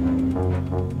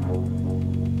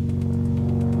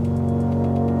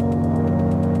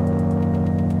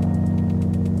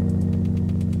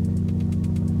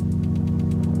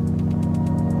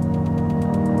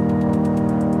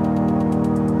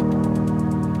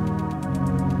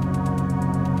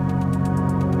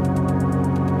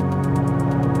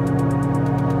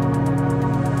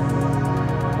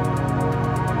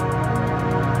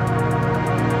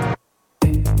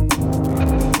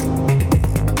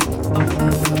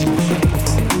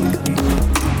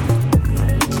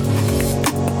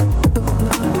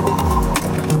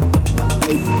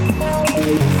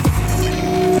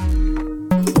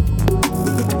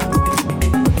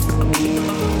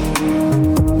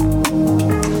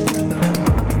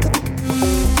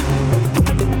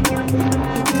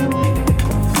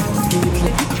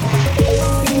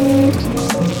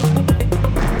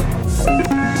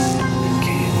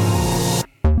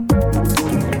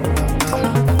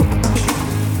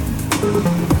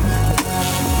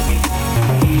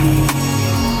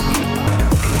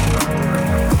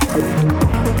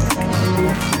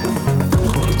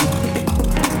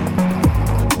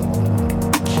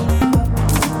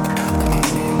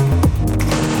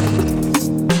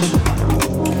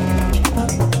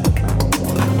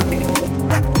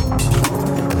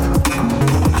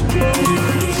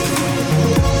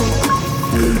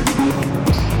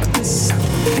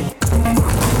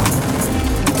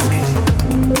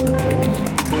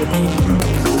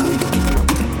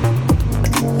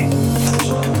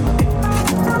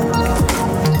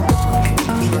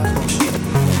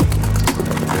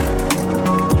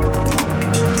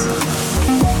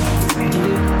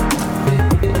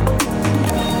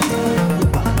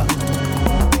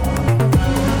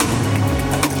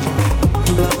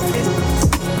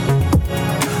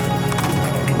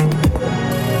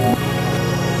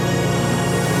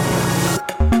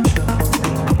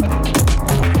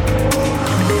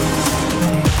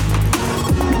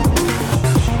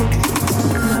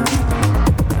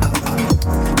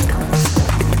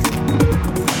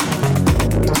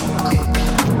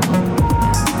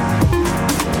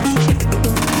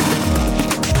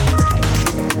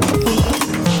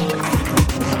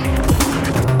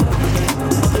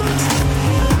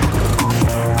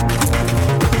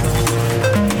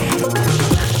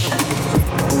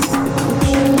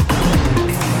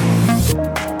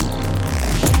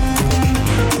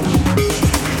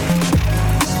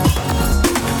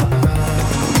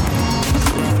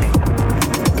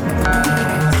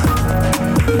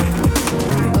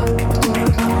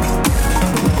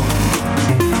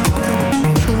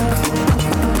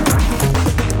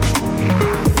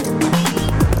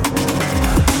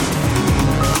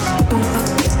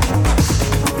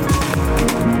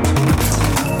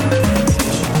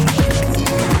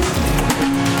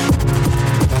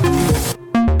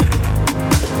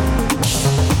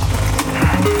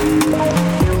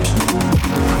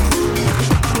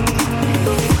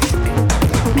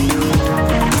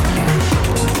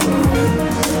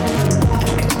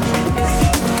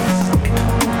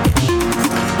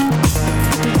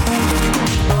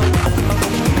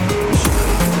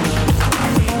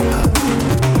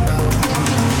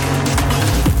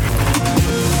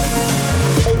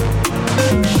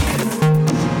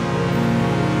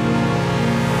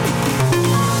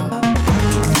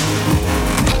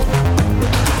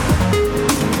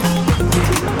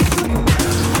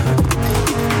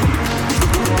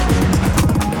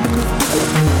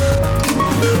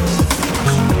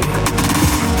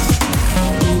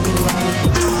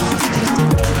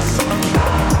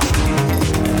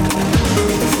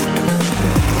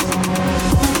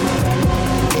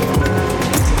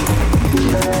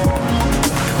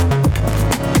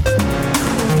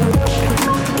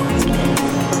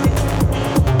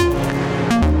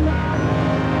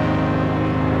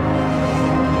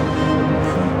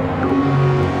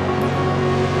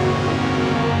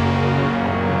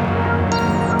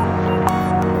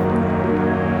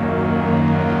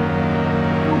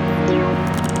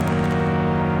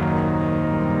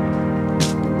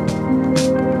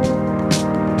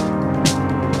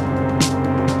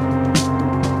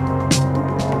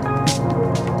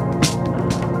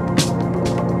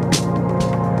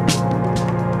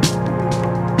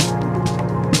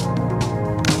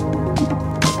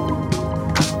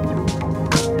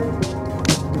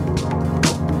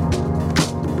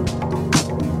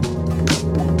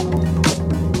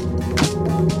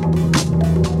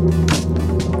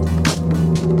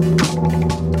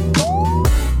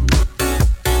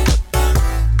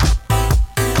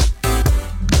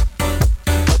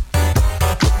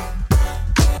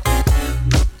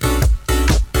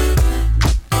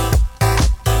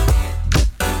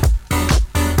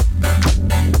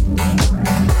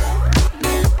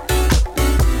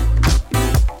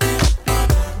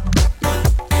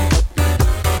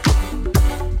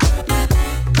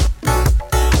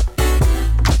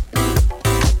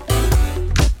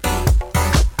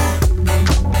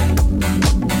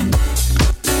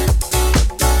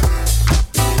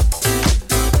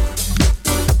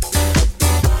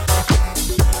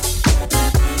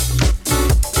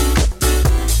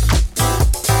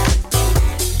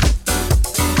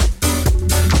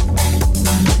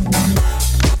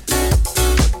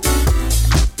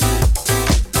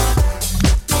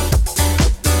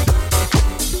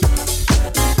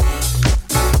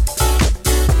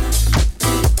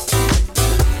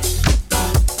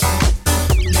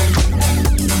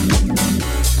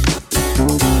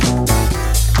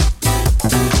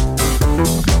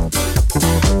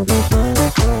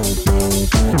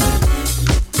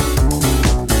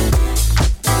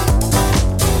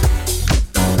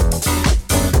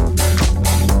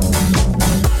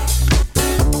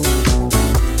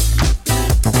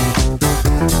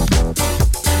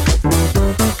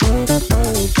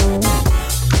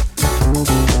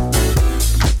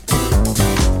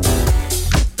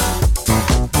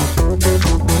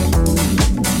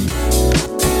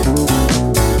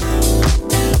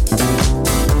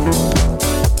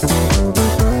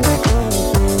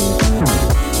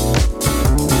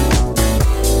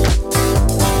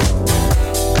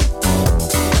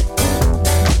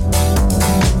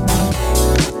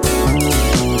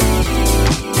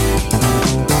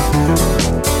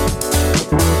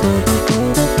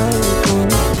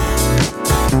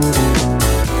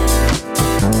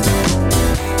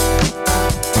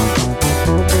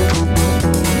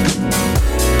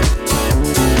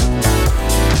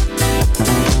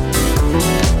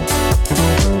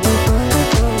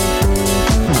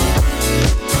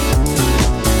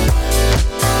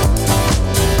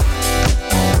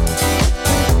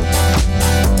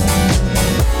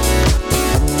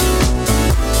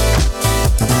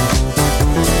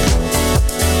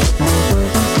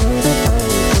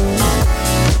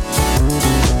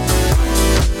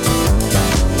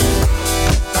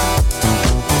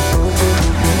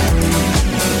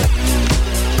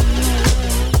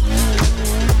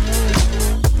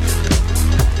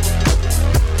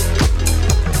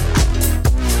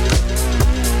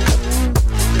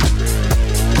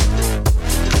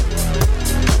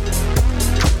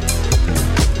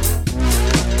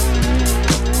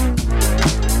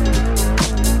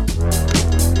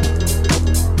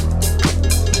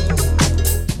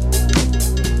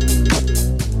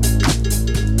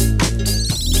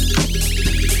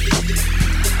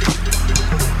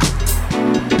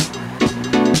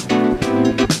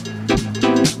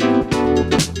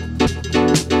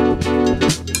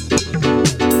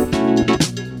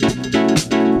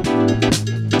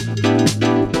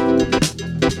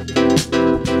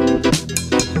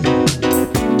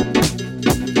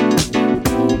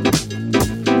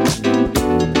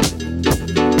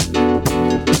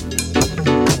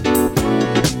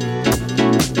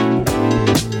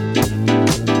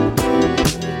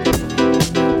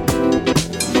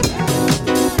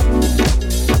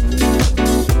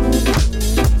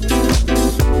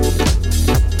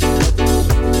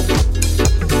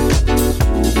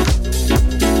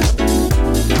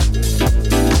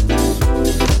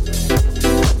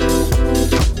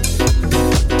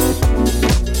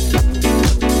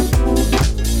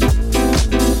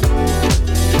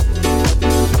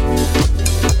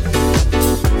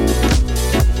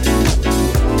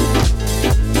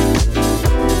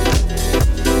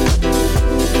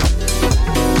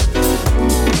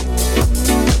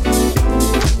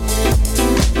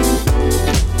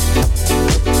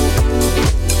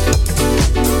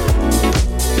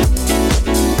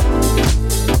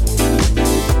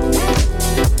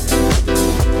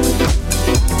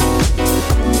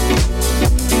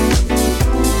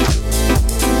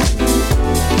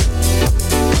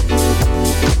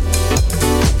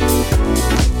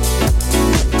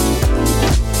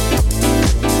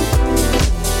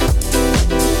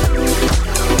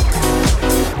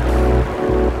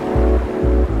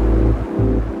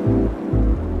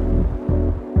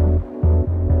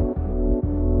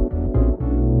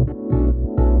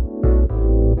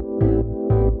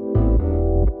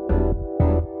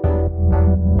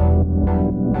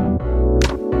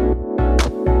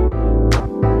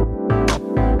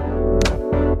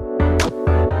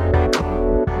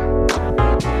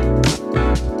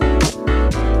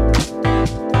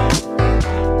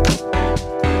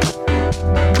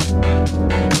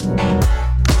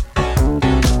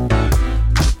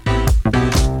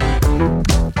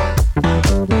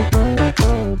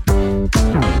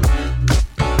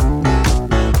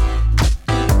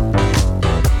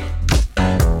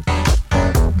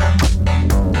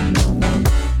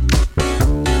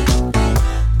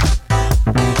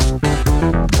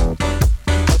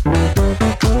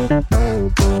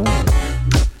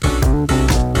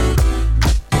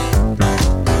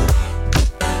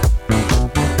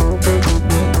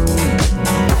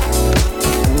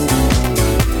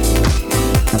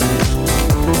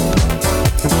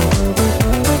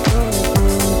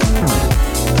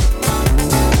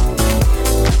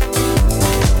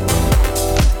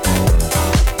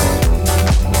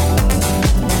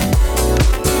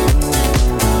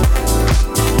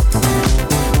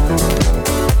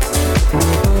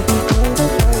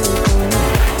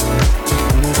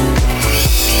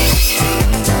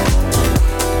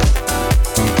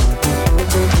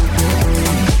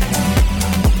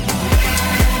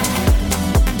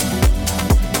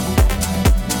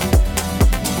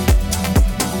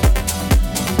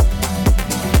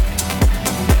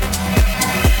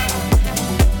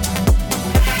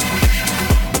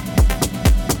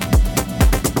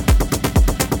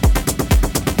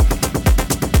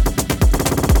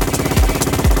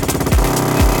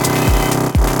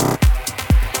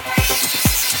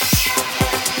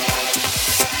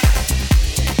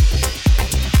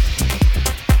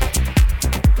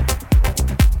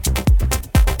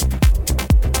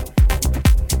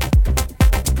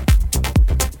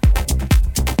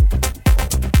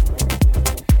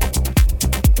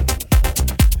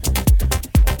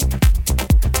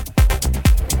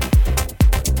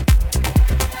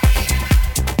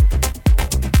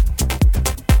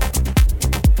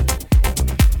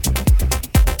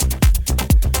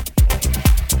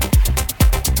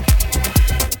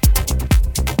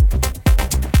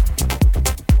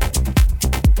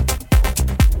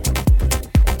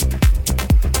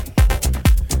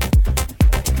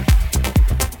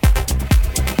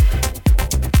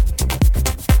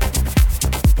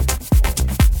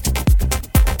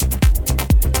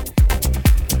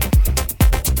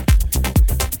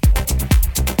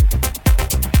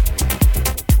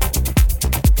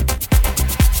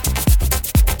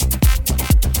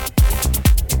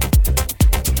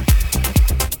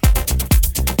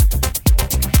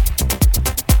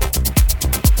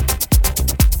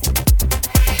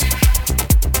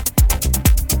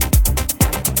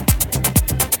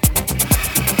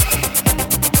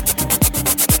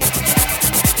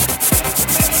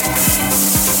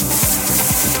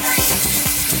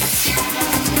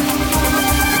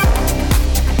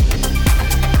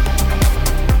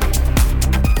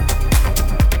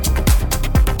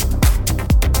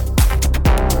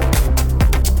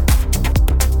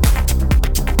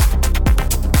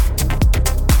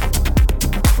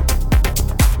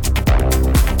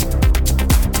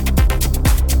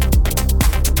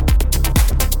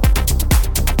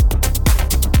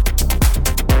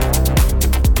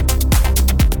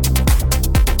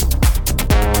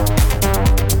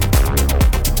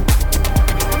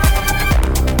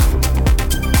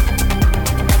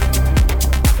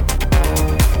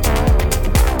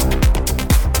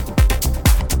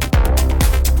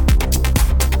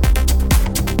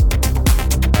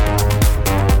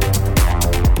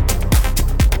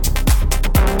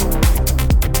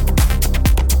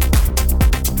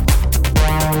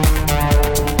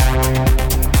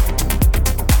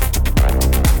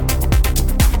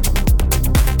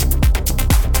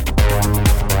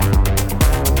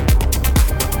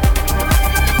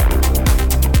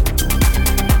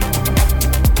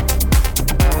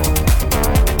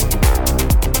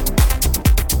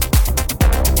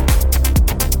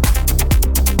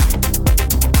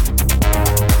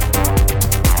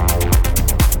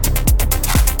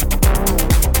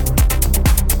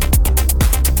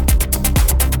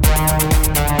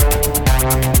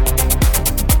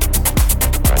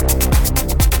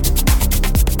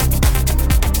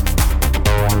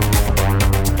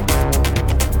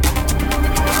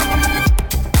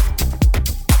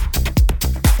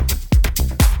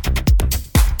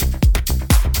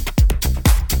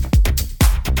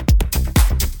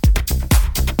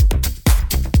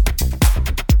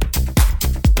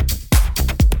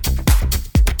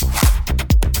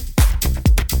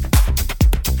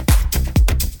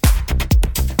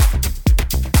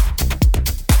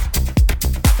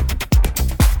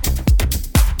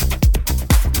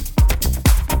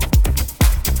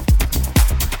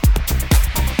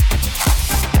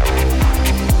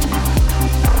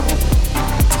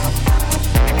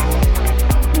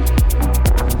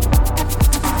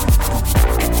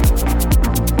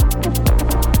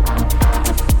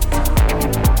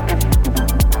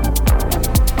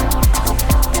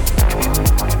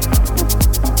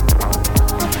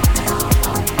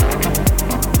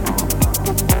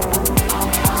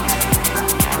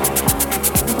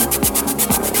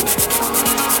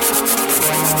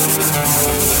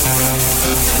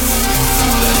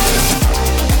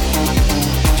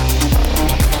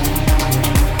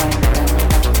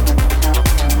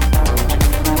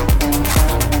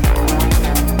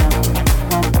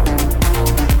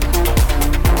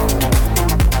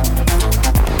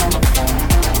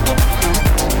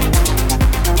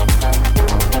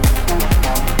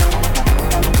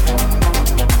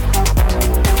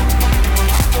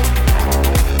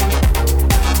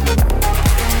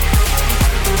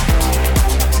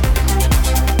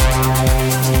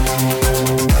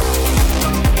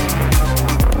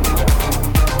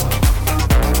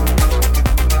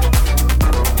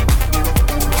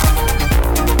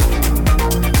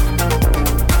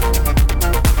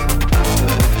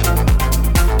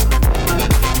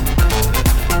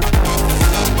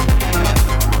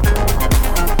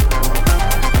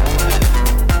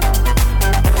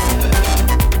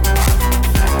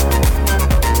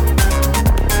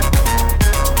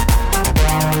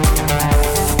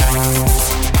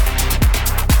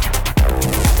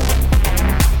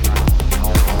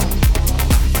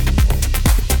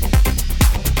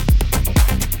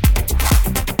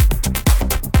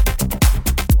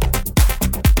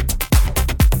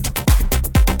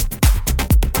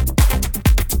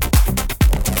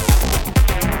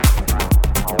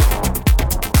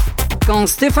 quand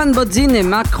Stéphane Bodzin et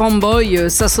Mark Romboy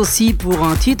s'associent pour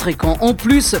un titre et quand en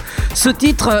plus ce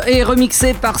titre est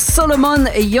remixé par Solomon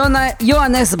et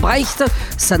Johannes Brecht,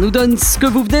 ça nous donne ce que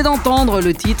vous venez d'entendre.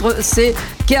 Le titre c'est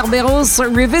Kerberos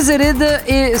Revisited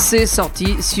et c'est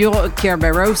sorti sur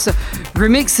Kerberos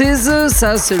Remixes.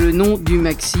 Ça c'est le nom du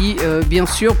maxi, bien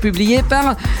sûr publié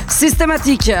par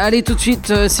Systematic. Allez tout de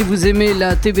suite, si vous aimez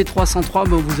la TB303,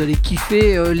 vous allez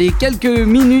kiffer les quelques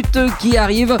minutes qui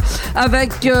arrivent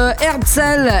avec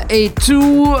Herzl et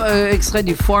Two, extrait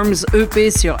du Forms EP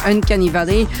sur Uncanny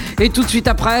Valley. Et tout de suite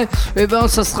après,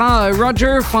 ce sera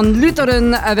Roger von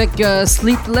Lutheren avec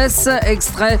Sleepless,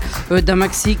 extrait d'un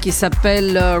maxi qui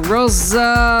s'appelle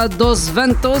Rosa dos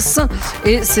Ventos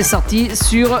et c'est sorti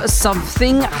sur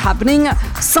Something Happening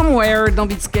Somewhere dans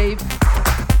Beatscape.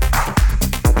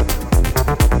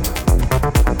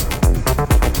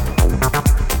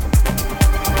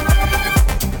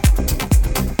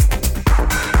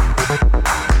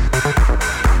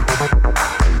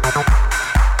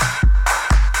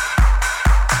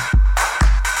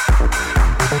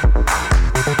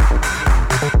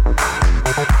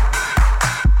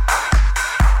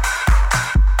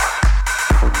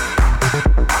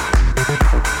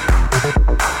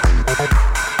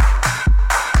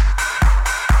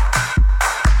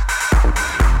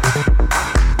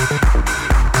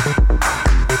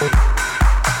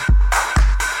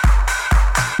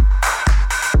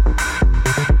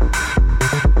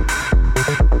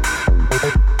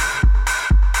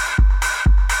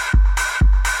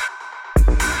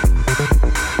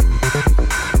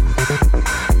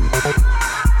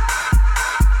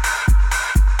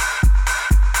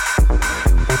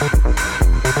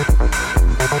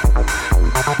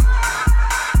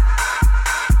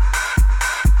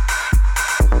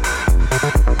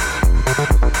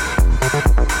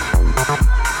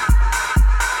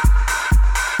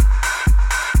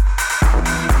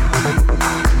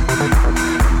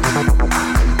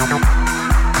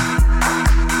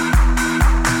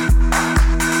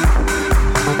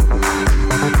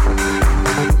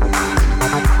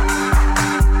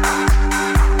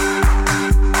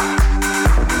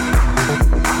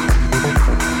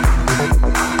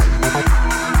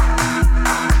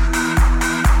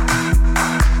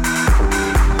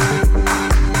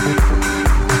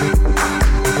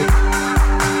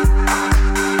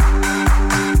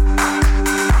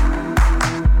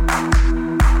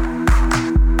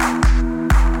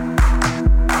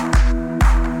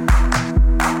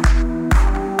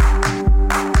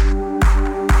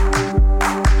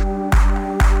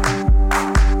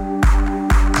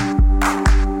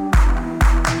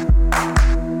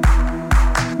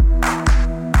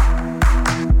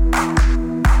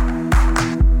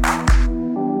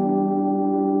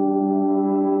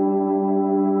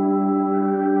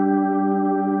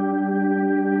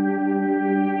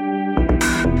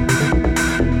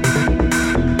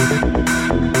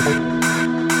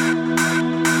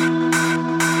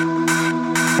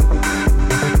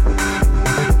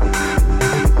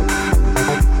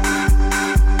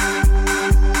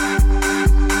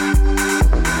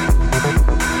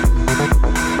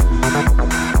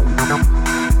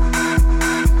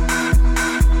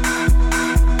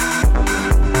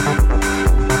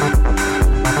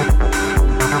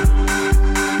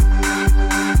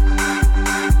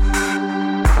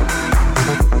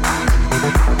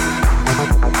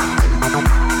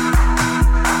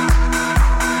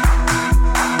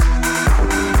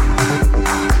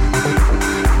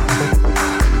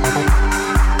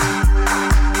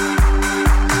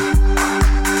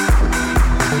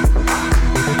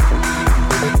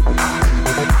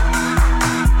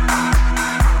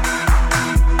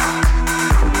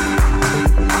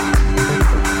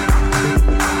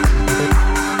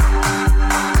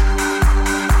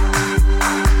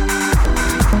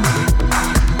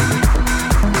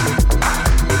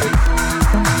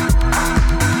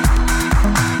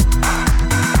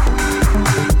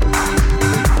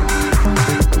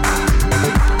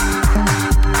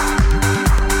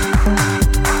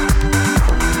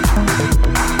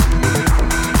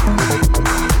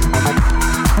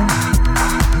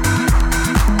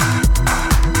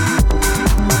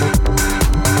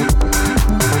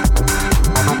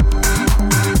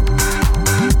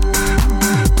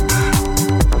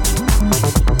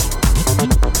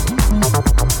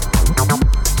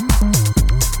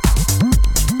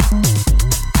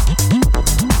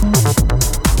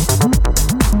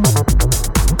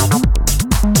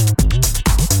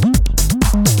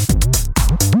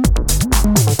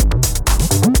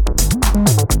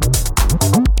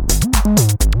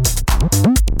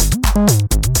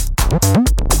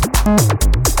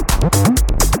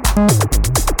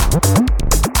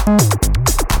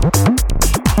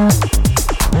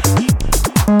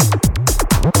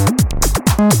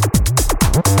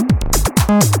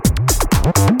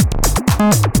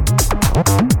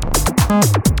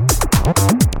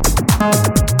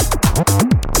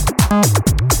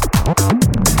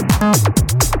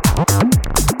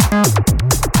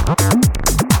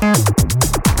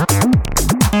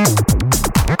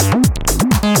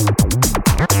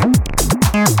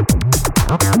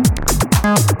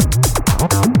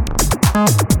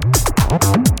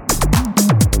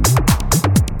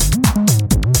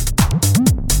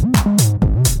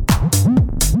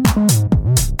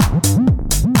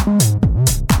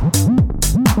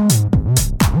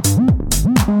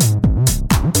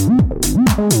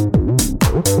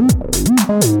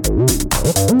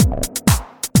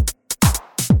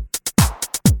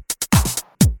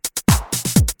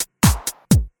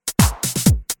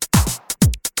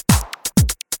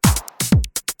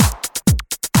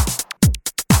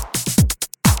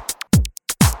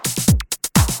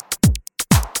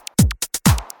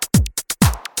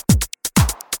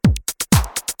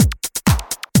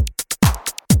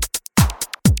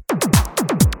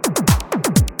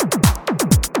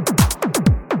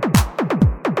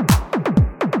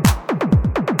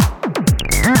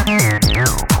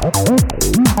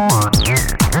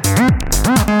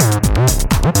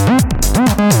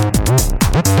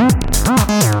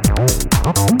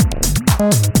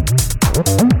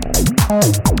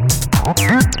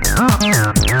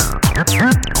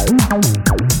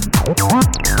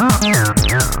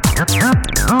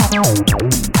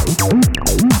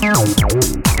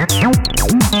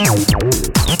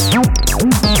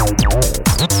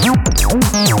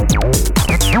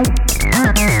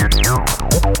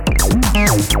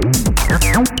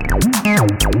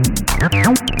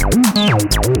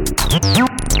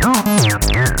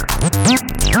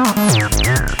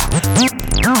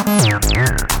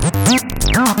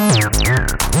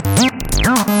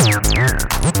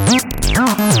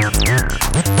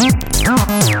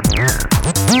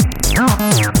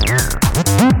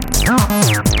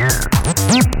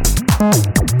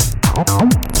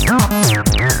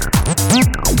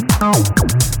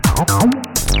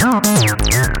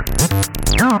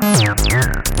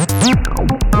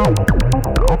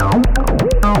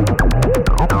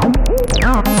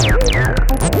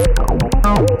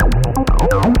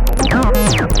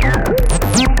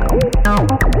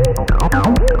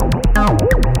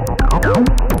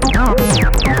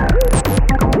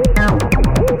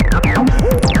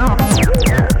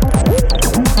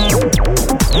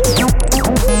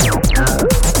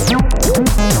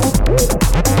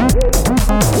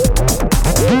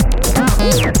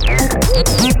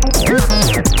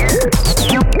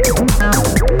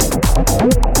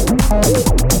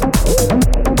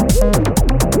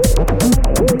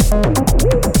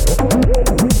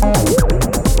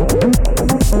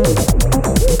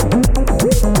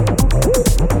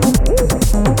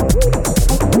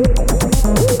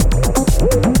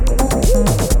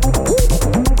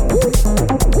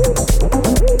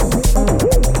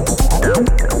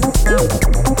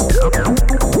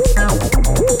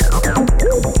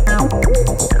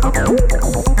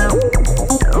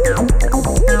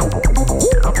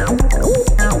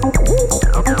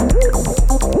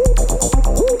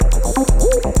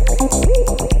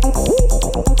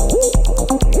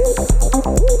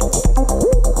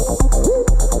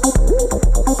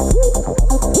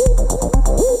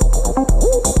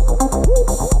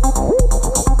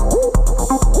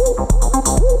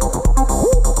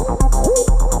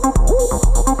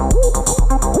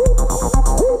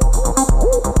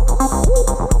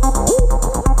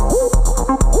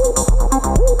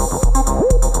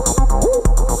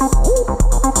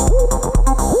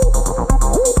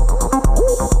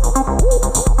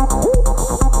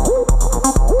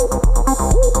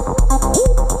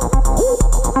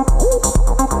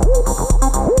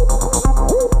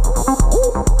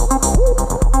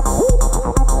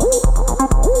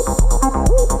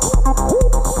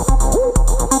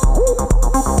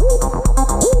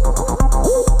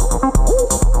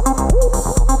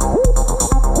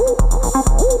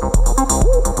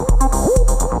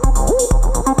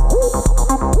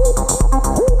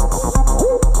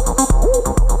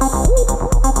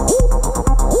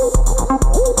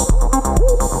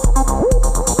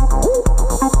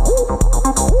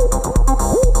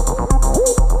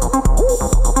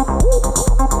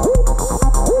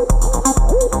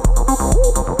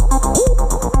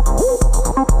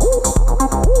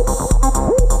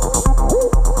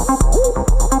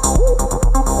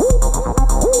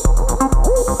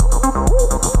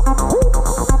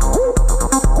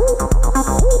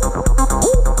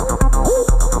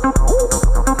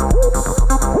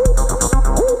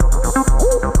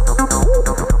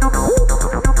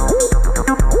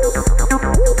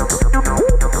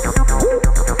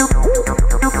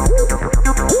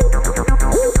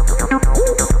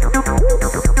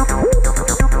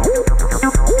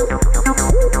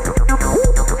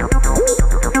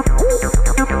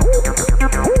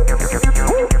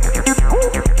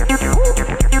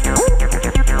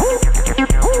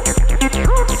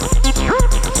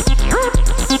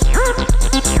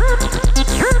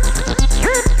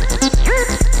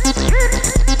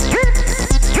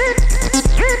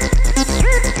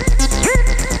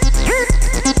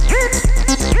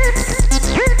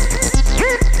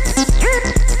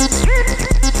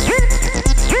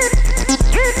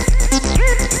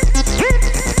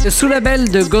 sous-label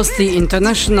de Ghostly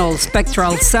International,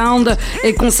 Spectral Sound,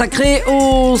 est consacré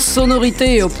aux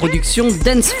sonorités et aux productions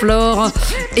dance floor.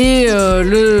 Et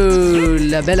le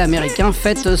label américain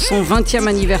fête son 20e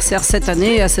anniversaire cette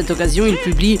année. Et à cette occasion, il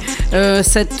publie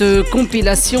cette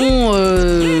compilation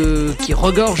qui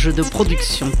regorge de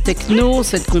productions techno.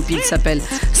 Cette compile s'appelle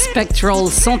Spectral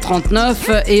 139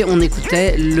 et on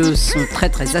écoutait le son très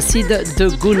très acide de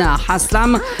Gunnar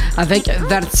Haslam avec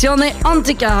Versione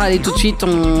Antica. Allez, tout de suite,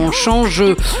 on on change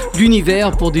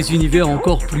d'univers pour des univers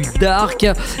encore plus dark.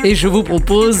 Et je vous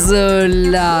propose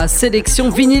la sélection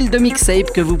vinyle de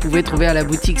Mixtape que vous pouvez trouver à la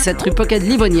boutique 7 rue Pocket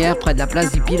Livonnière, près de la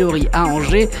place du Pilori à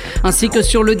Angers, ainsi que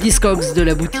sur le Discogs de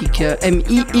la boutique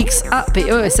MIXAPE.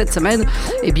 Et cette semaine,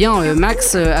 eh bien,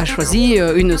 Max a choisi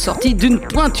une sortie d'une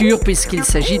pointure, puisqu'il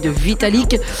s'agit de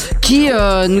Vitalik, qui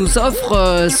nous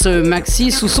offre ce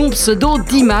maxi sous son pseudo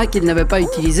Dima, qu'il n'avait pas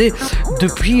utilisé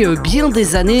depuis bien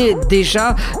des années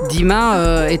déjà.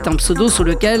 Dima est un pseudo sous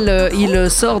lequel il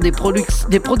sort des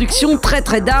productions très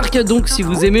très dark, donc si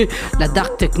vous aimez la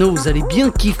dark techno, vous allez bien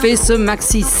kiffer ce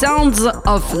maxi Sounds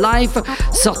of Life,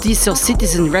 sorti sur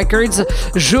Citizen Records.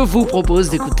 Je vous propose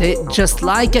d'écouter Just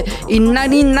Like in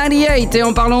 1998. Et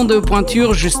en parlant de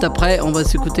pointure, juste après, on va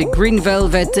s'écouter Green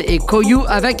Velvet et Koyu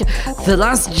avec The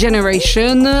Last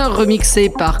Generation, remixé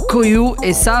par Koyu,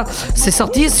 et ça, c'est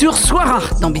sorti sur Soara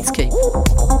dans Beatscape.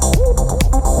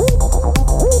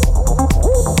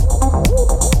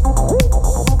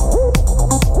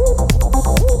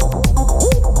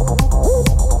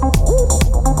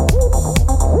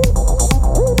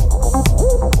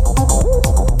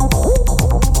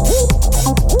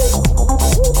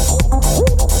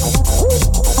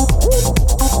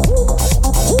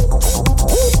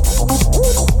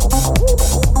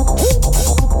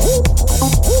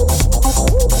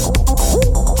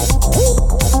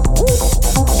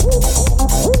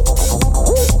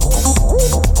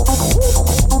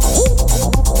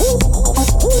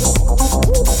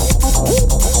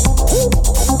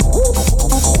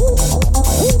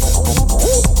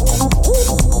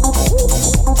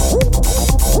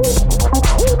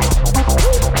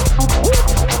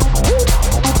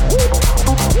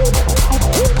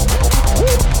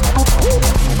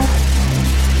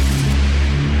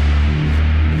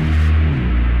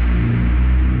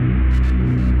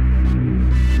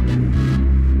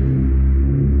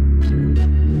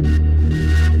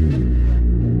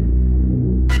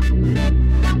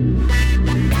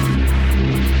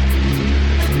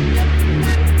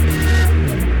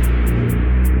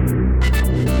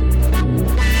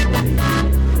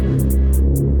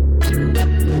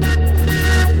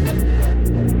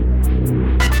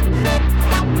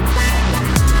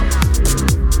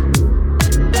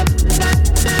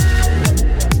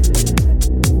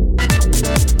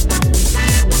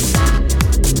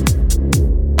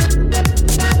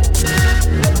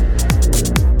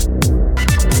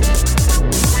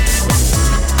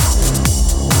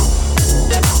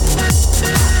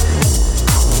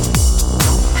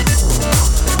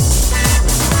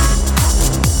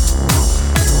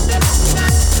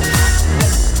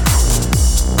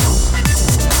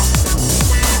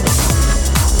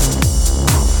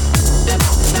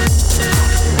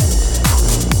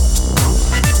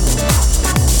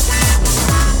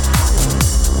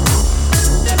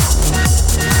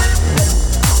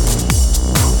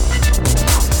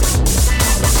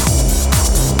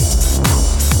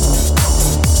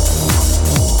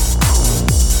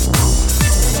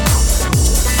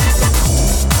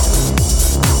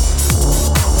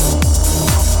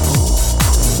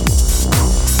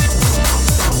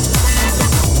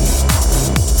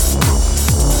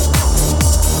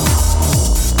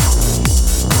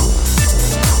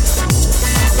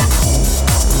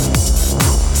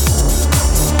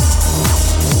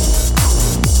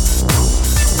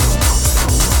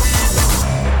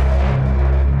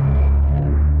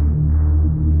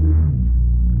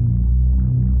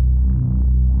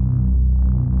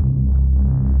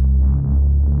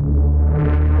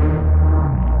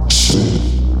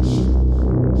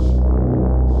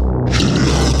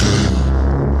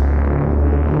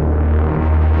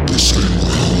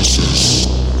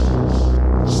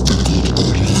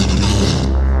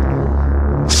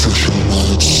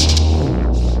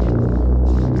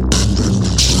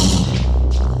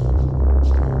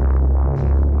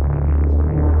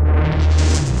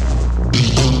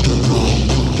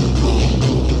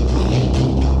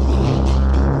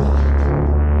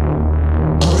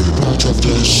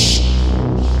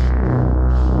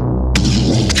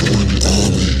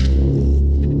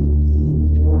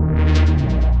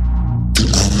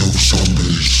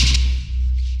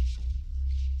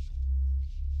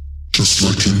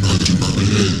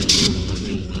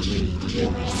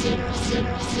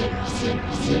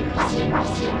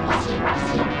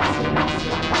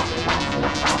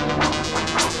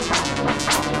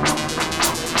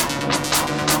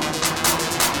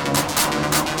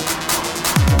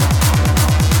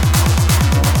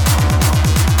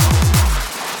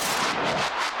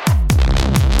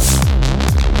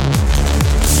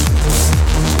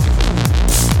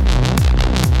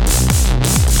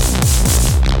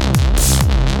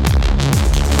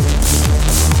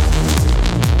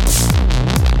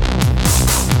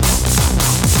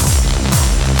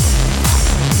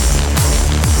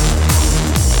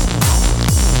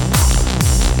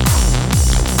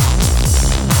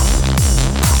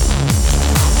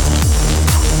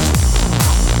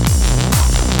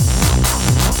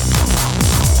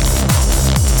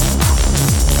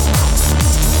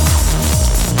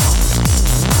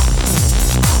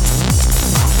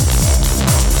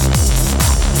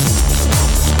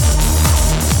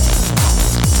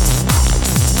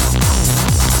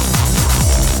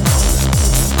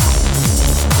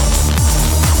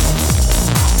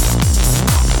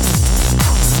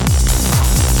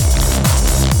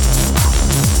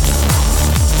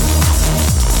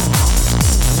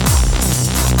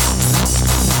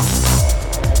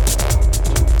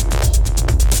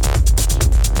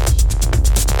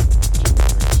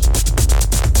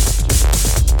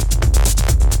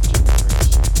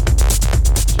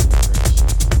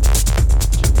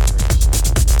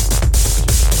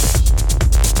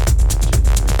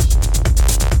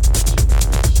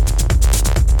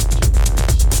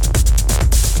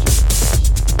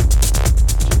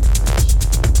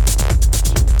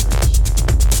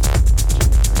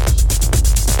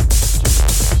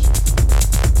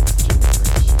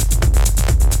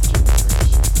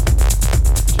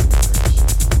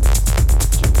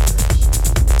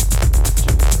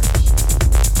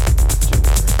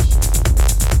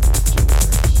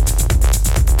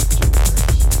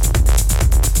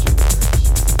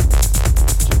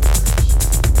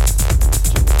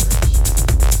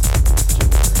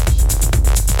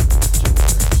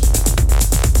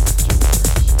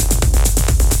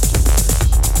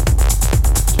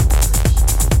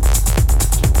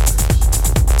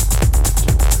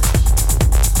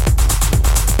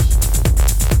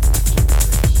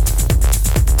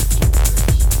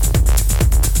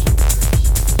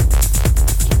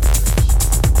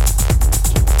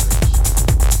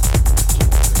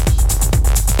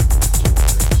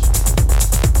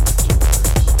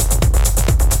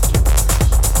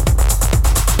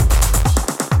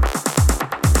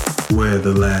 We're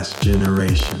the last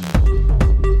generation.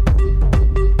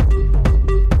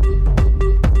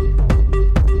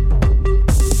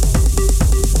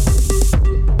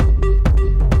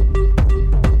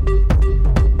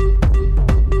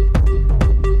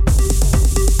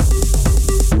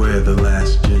 We're the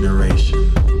last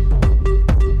generation.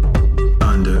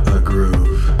 Under a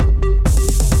groove.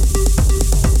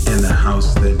 In the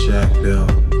house that Jack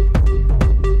built.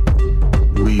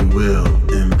 We will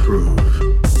improve.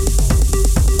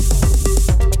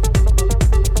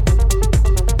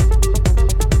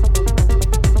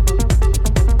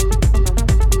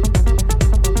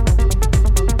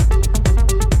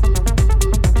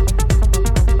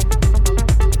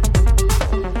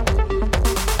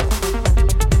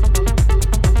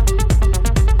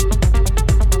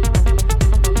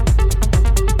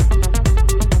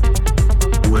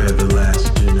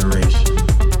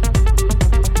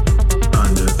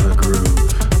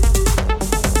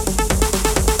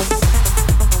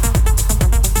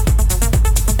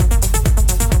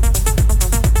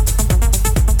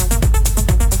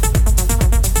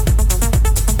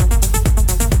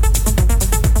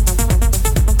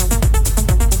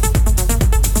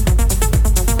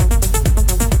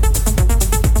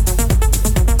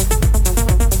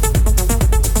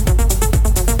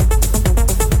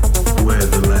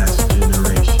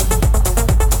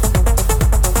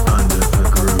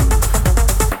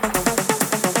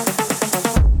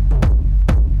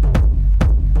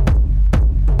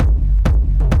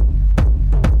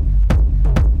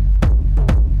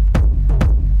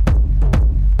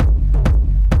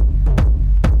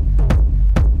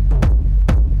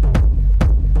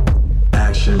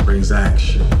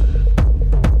 Action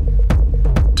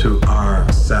to our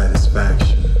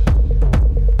satisfaction,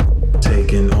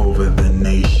 taking over the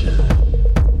nation,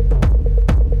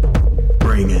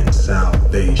 bringing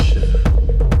salvation.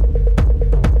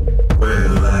 We're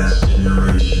the last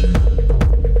generation,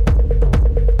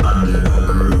 under a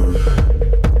groove,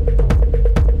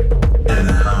 in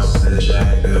the house that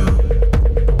Jack built.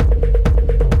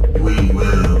 We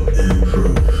will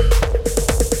improve.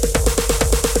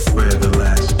 We're the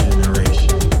last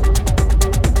generation,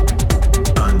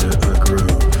 under a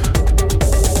groove.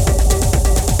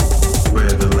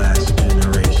 We're the last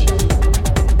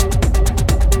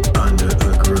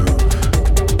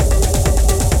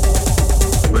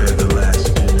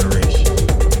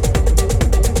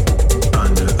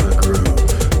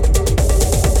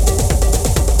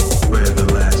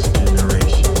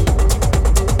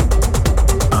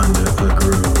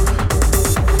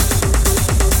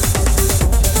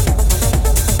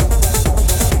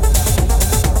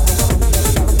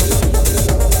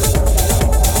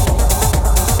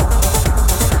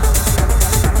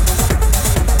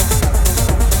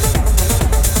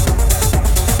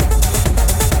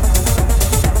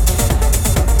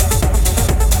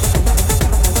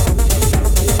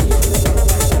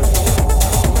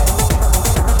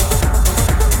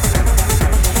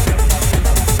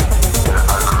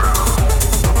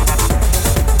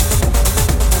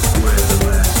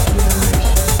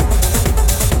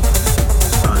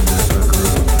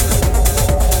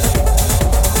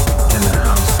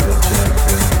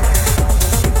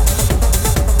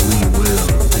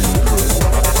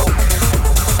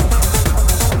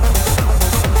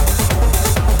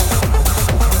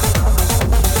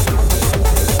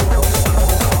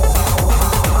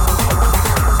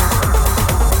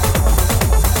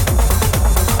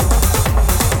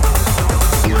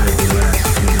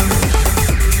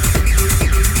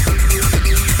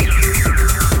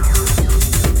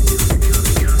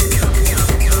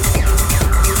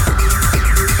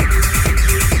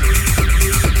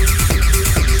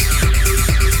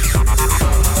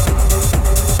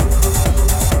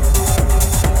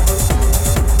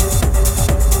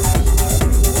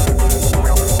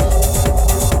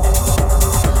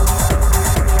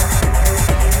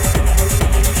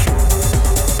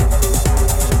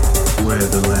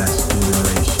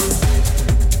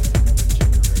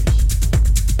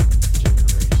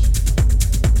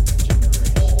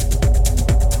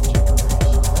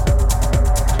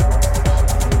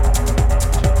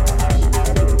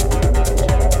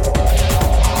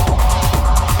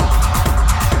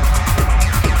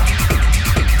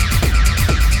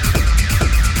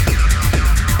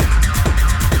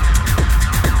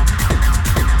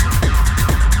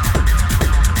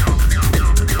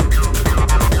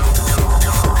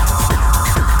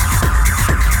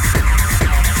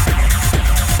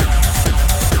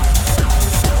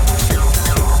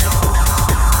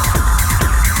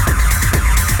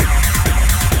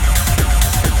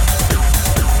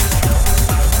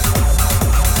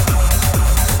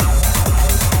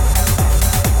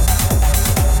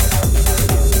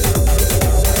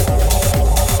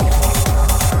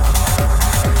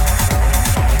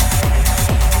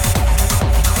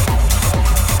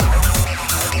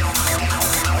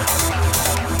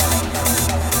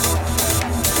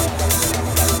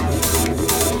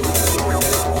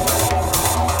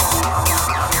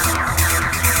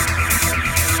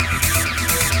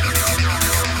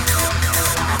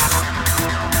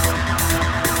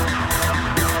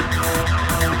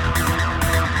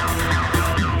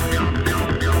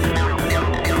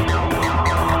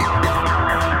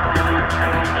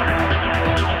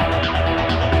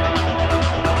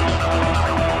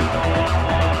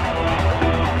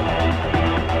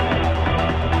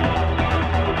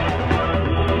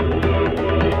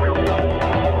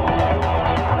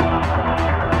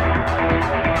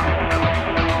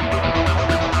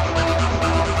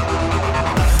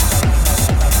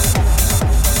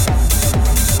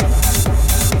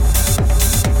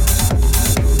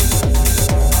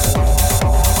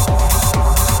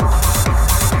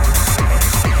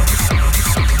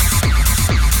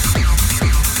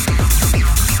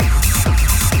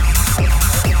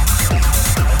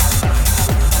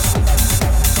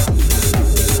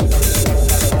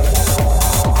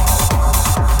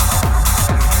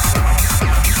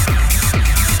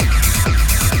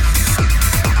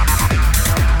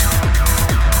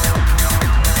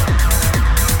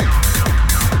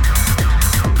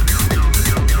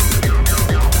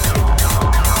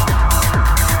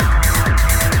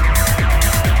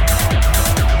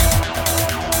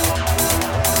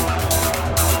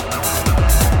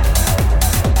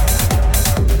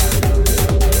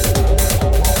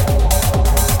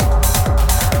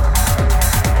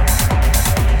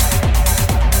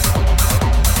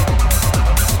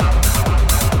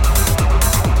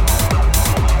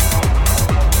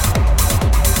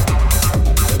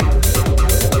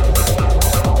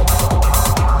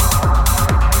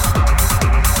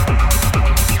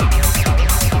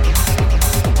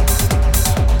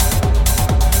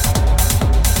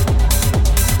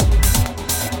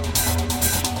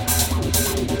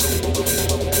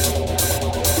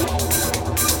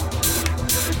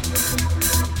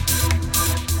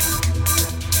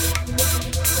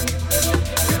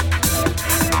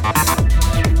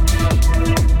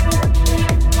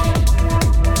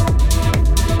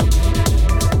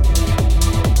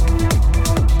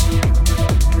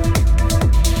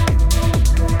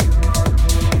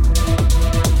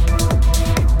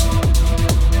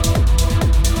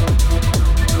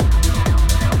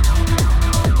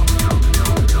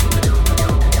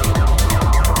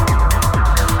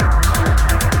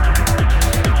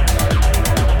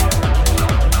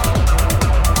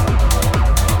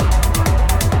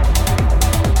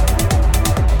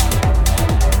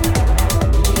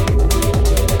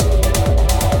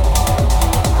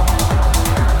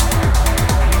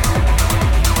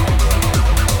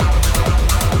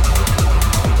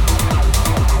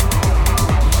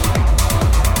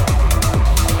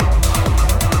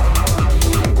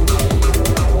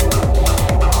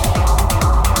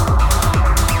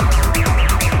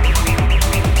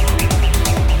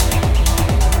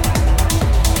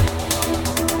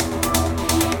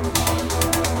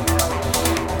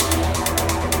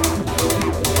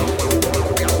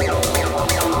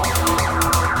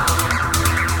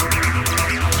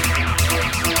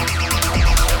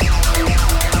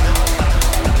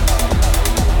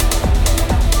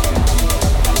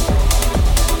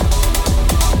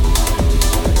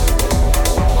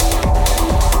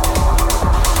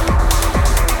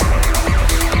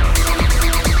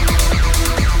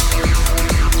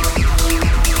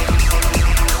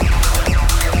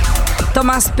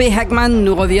Thomas P. Hackman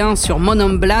nous revient sur Mon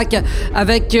Homme Black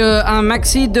avec un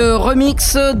maxi de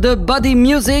remix de Body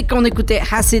Music. On écoutait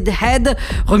Acid Head,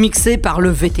 remixé par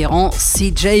le vétéran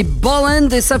CJ Bolland,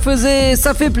 et ça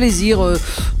fait plaisir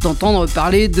d'entendre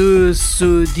parler de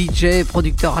ce DJ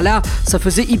producteur-là. Ça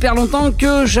faisait hyper longtemps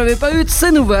que j'avais pas eu de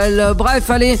ces nouvelles. Bref,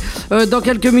 allez, dans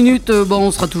quelques minutes, on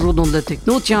sera toujours dans de la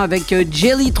techno. Tiens, avec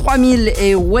Jelly 3000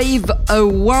 et Wave a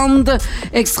Wand,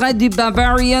 extrait du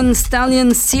Bavarian Stallion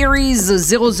Series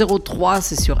 003,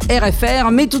 c'est sur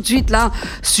RFR. Mais tout de suite là,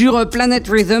 sur Planet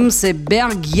Rhythm, c'est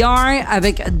Bergyar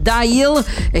avec Dial,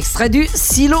 extrait du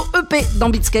Silo EP dans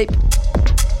Beatscape.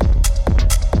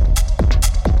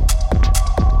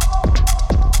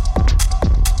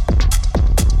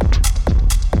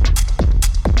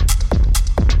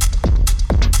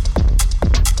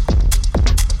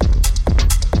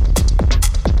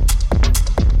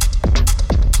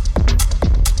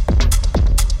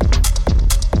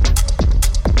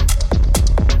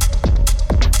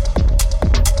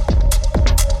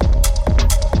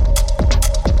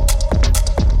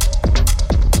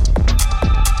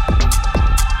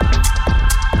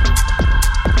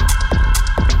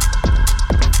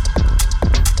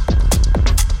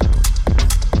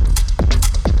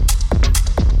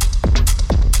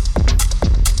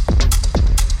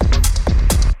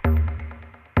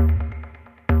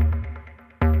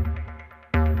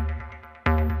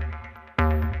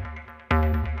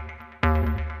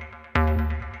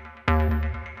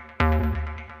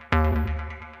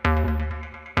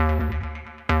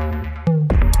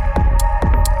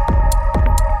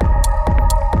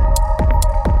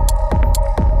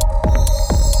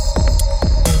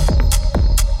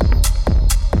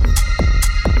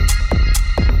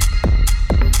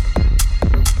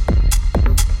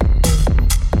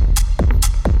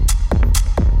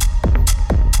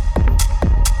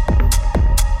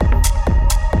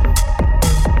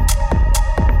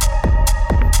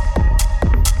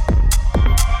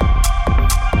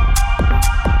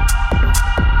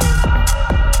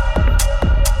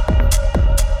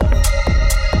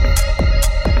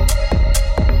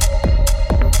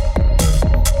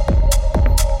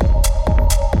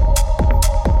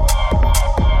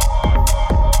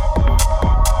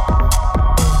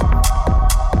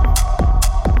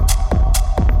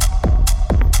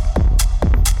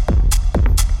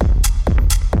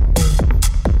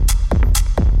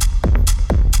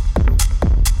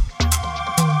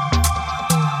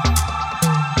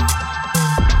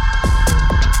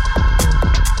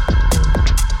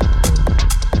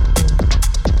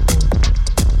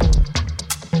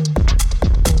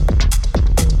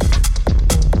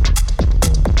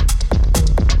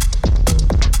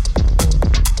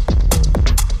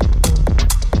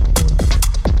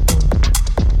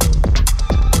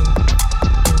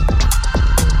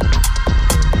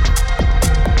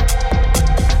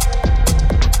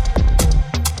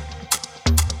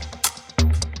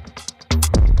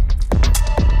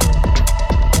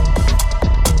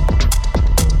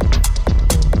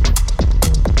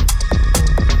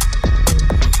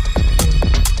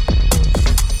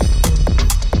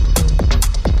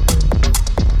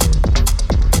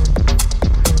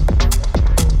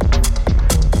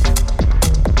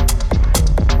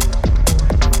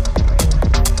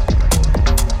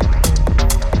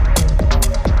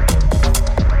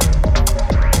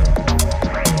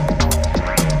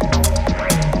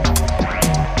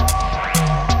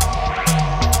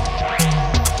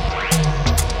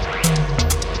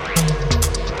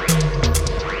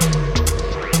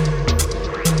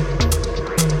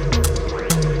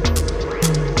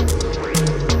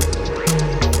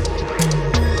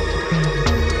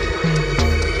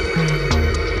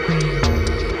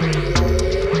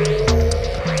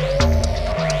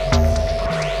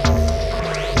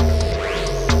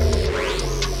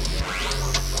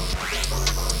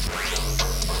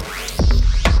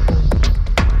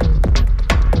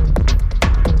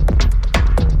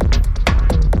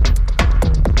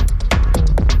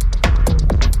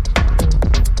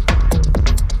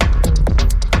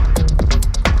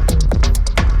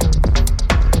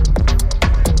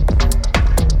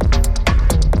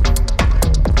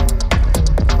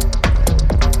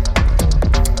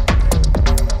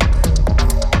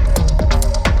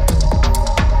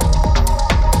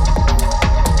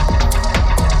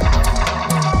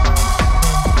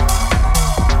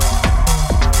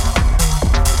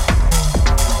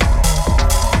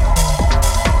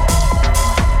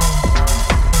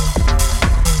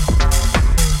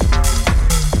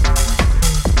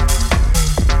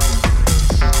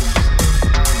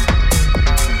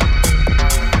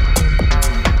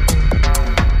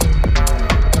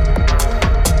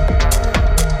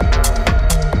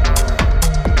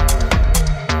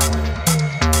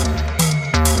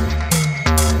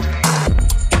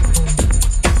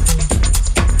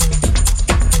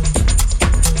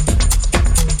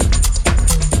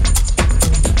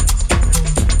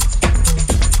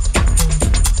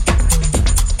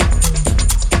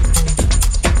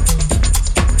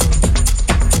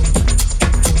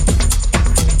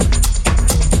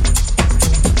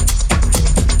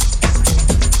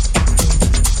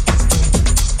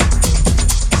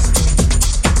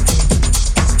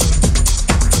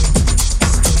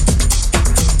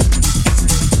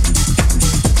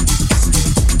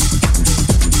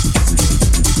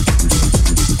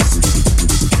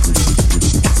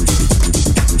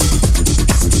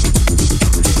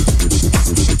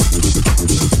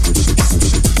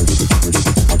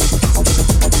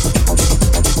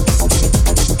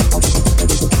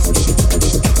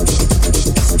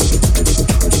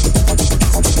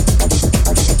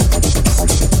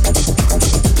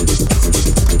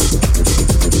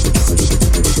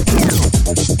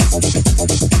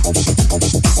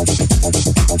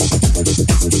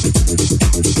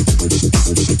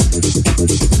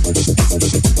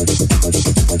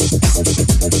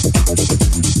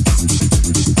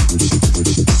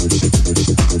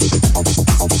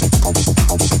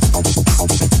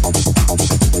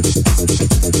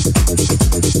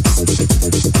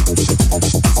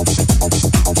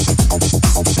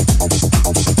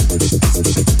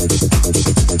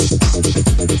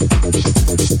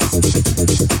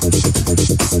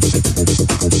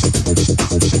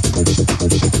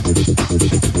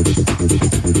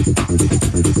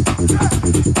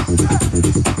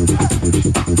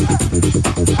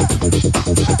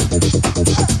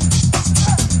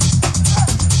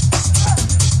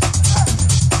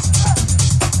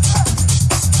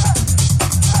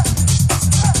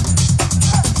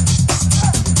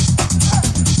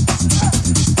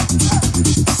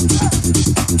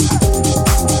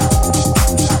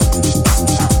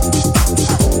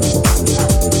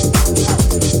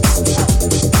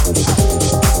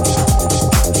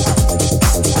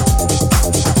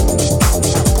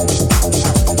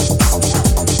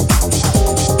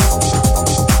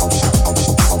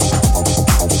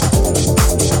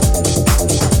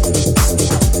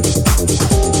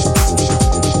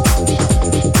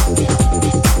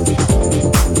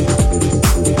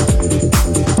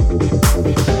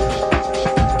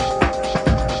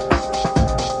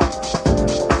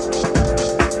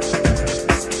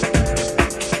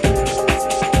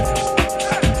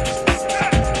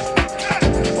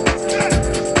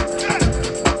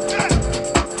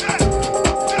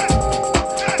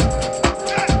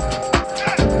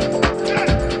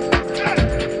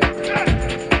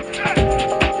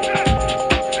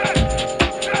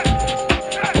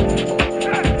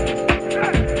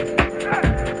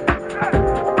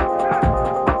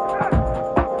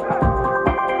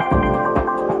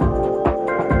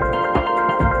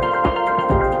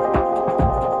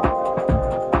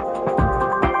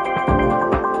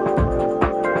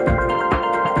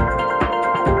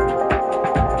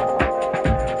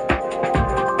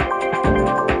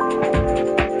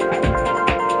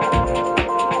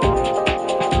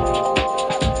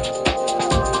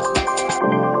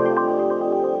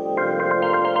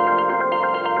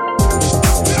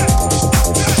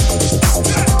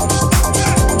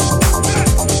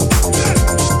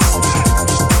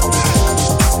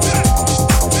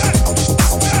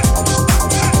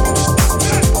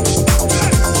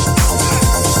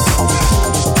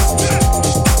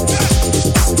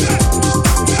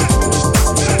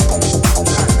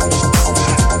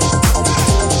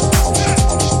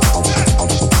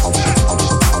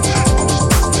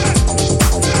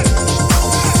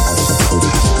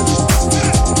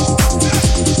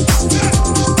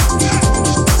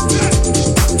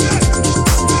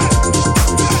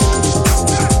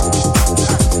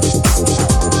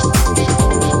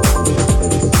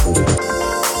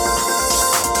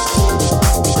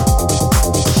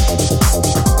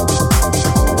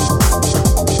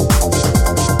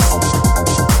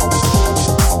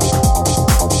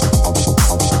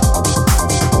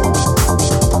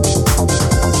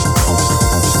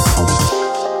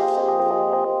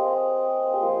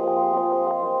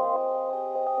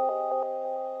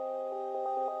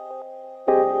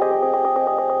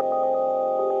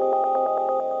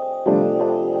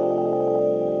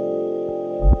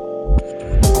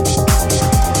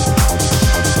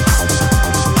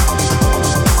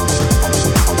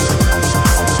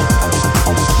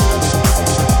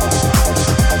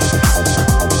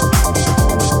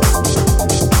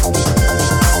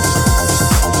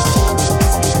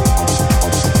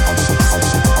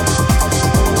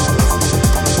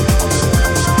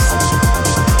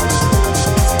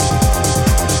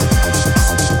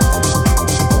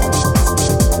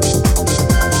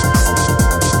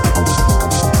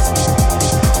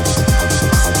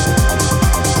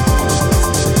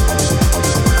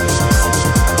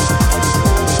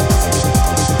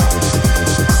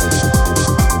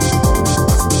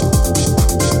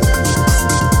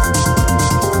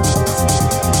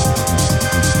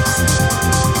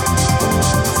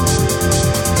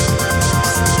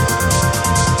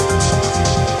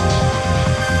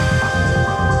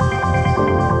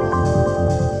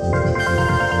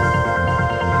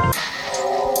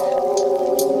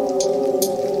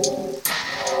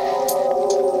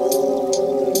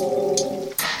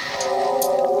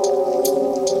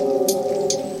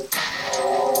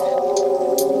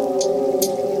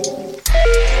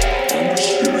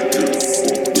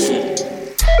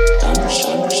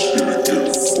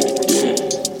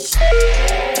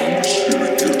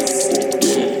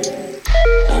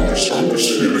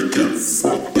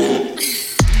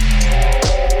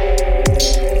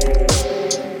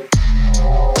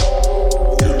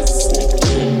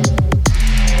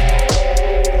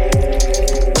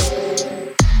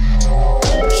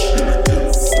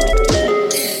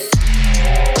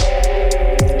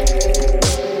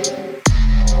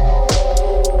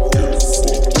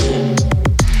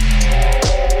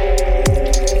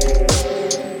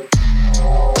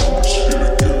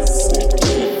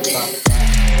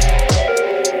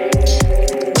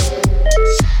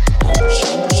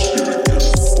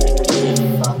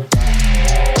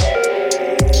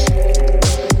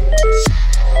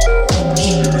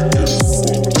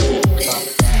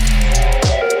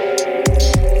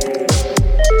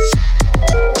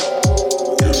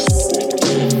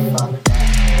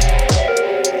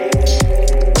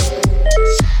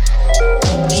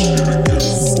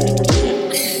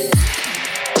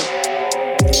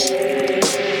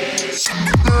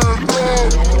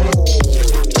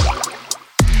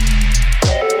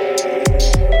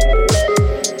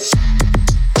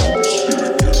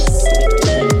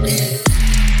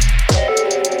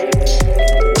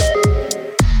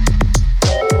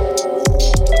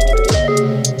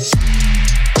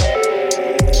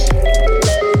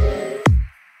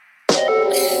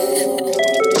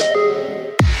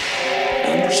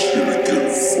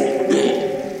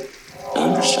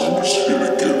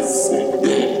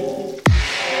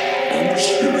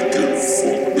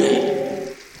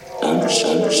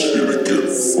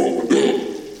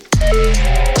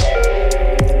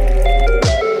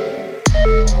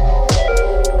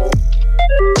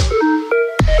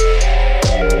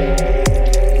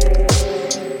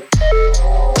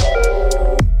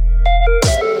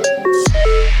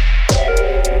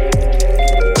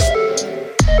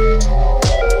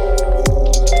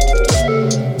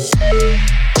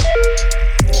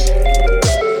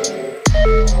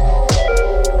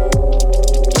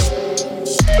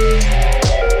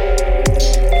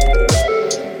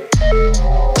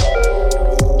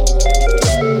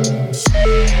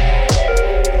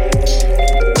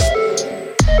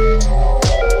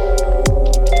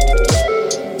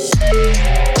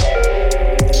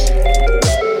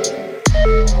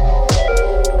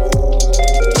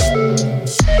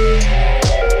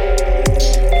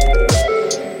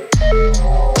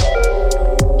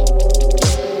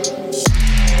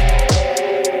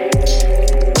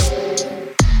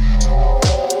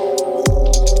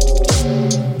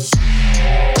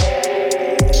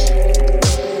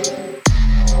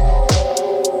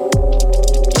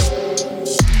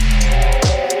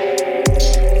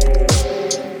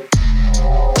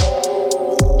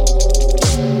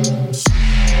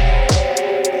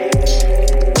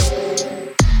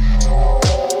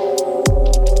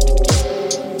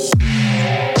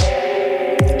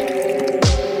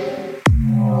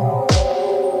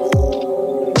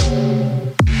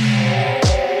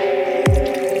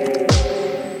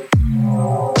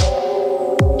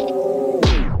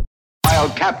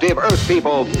 captive Earth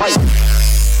people, fight!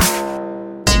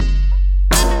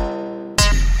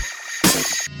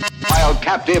 While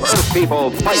captive Earth people,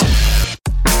 fight!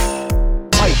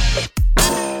 Fight!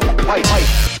 Fight! Fight!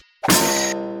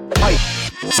 Fight!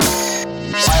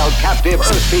 While captive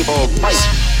Earth people, fight!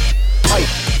 Fight!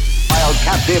 While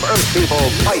captive Earth people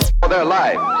fight for their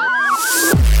lives.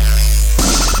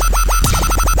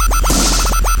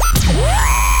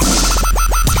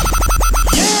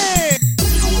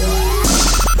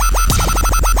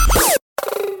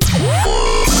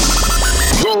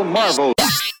 You'll marvel.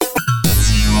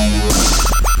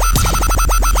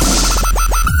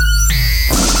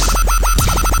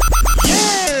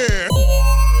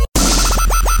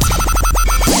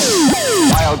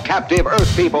 While captive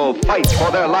Earth people fight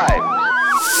for their lives.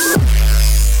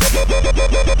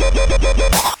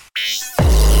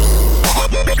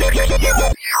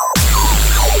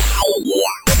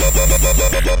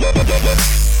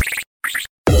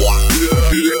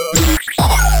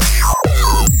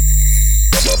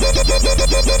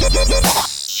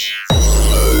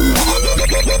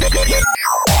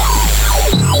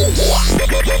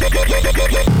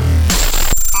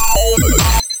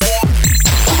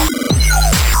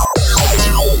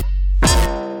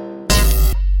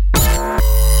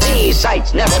 These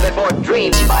sights never before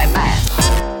dreamed by man.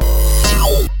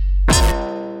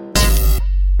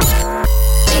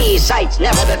 These sights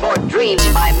never before dreamed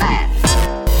by man.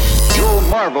 You'll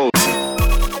marvel.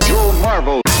 You'll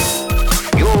marvel.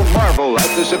 You'll marvel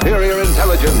at the superior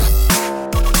intelligence.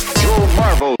 You'll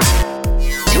marvel.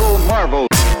 You'll marvel.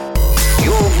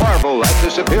 You'll marvel at the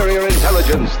superior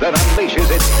intelligence that unleashes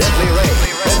its deadly ray.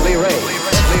 Deadly ray.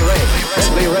 Deadly ray.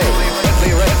 Deadly ray.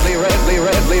 Deadly ray. Deadly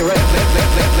ray. Deadly ray.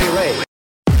 Deadly ray.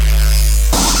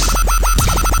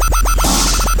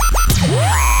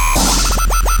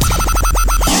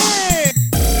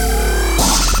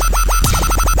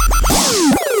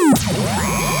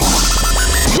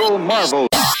 You'll marvel.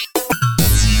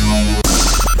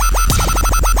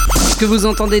 Ce que vous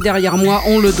entendez derrière moi,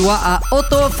 on le doit à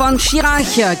Otto von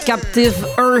Schirach, Captive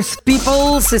Earth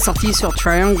People. C'est sorti sur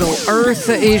Triangle Earth.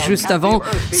 Et juste avant,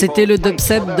 c'était le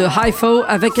dubstep de Hi-Fo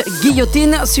avec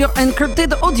Guillotine sur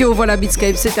Encrypted Audio. Voilà,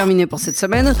 Beatscape, c'est terminé pour cette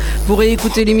semaine. Pour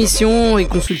réécouter l'émission et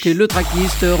consulter le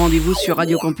tracklist, rendez-vous sur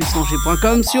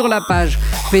radiocampusangers.com, sur la page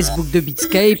Facebook de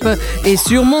Beatscape et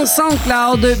sur mon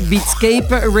SoundCloud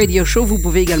Beatscape Radio Show. Vous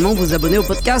pouvez également vous abonner au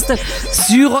podcast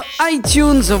sur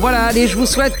iTunes. Voilà, allez, je vous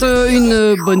souhaite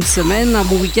une bonne semaine, un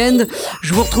bon week-end.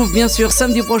 Je vous retrouve bien sûr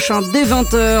samedi prochain dès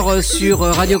 20h sur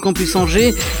Radio Campus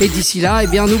Angers. Et d'ici là, eh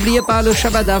bien, n'oubliez pas le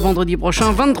Shabada vendredi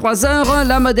prochain, 23h,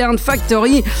 la Modern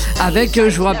Factory avec,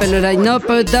 je vous rappelle le line-up,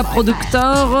 Da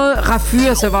Productor, Rafu,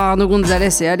 à savoir Arnaud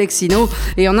Gonzalez et Alexino.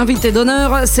 Et en invité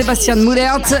d'honneur, Sébastien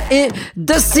Moulert et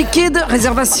Dusty Kid.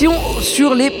 Réservation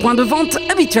sur les points de vente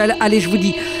habituels. Allez, je vous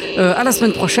dis à la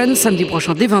semaine prochaine, samedi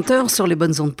prochain dès 20h sur les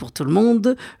bonnes ondes pour tout le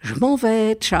monde. Je m'en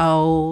vais, ciao.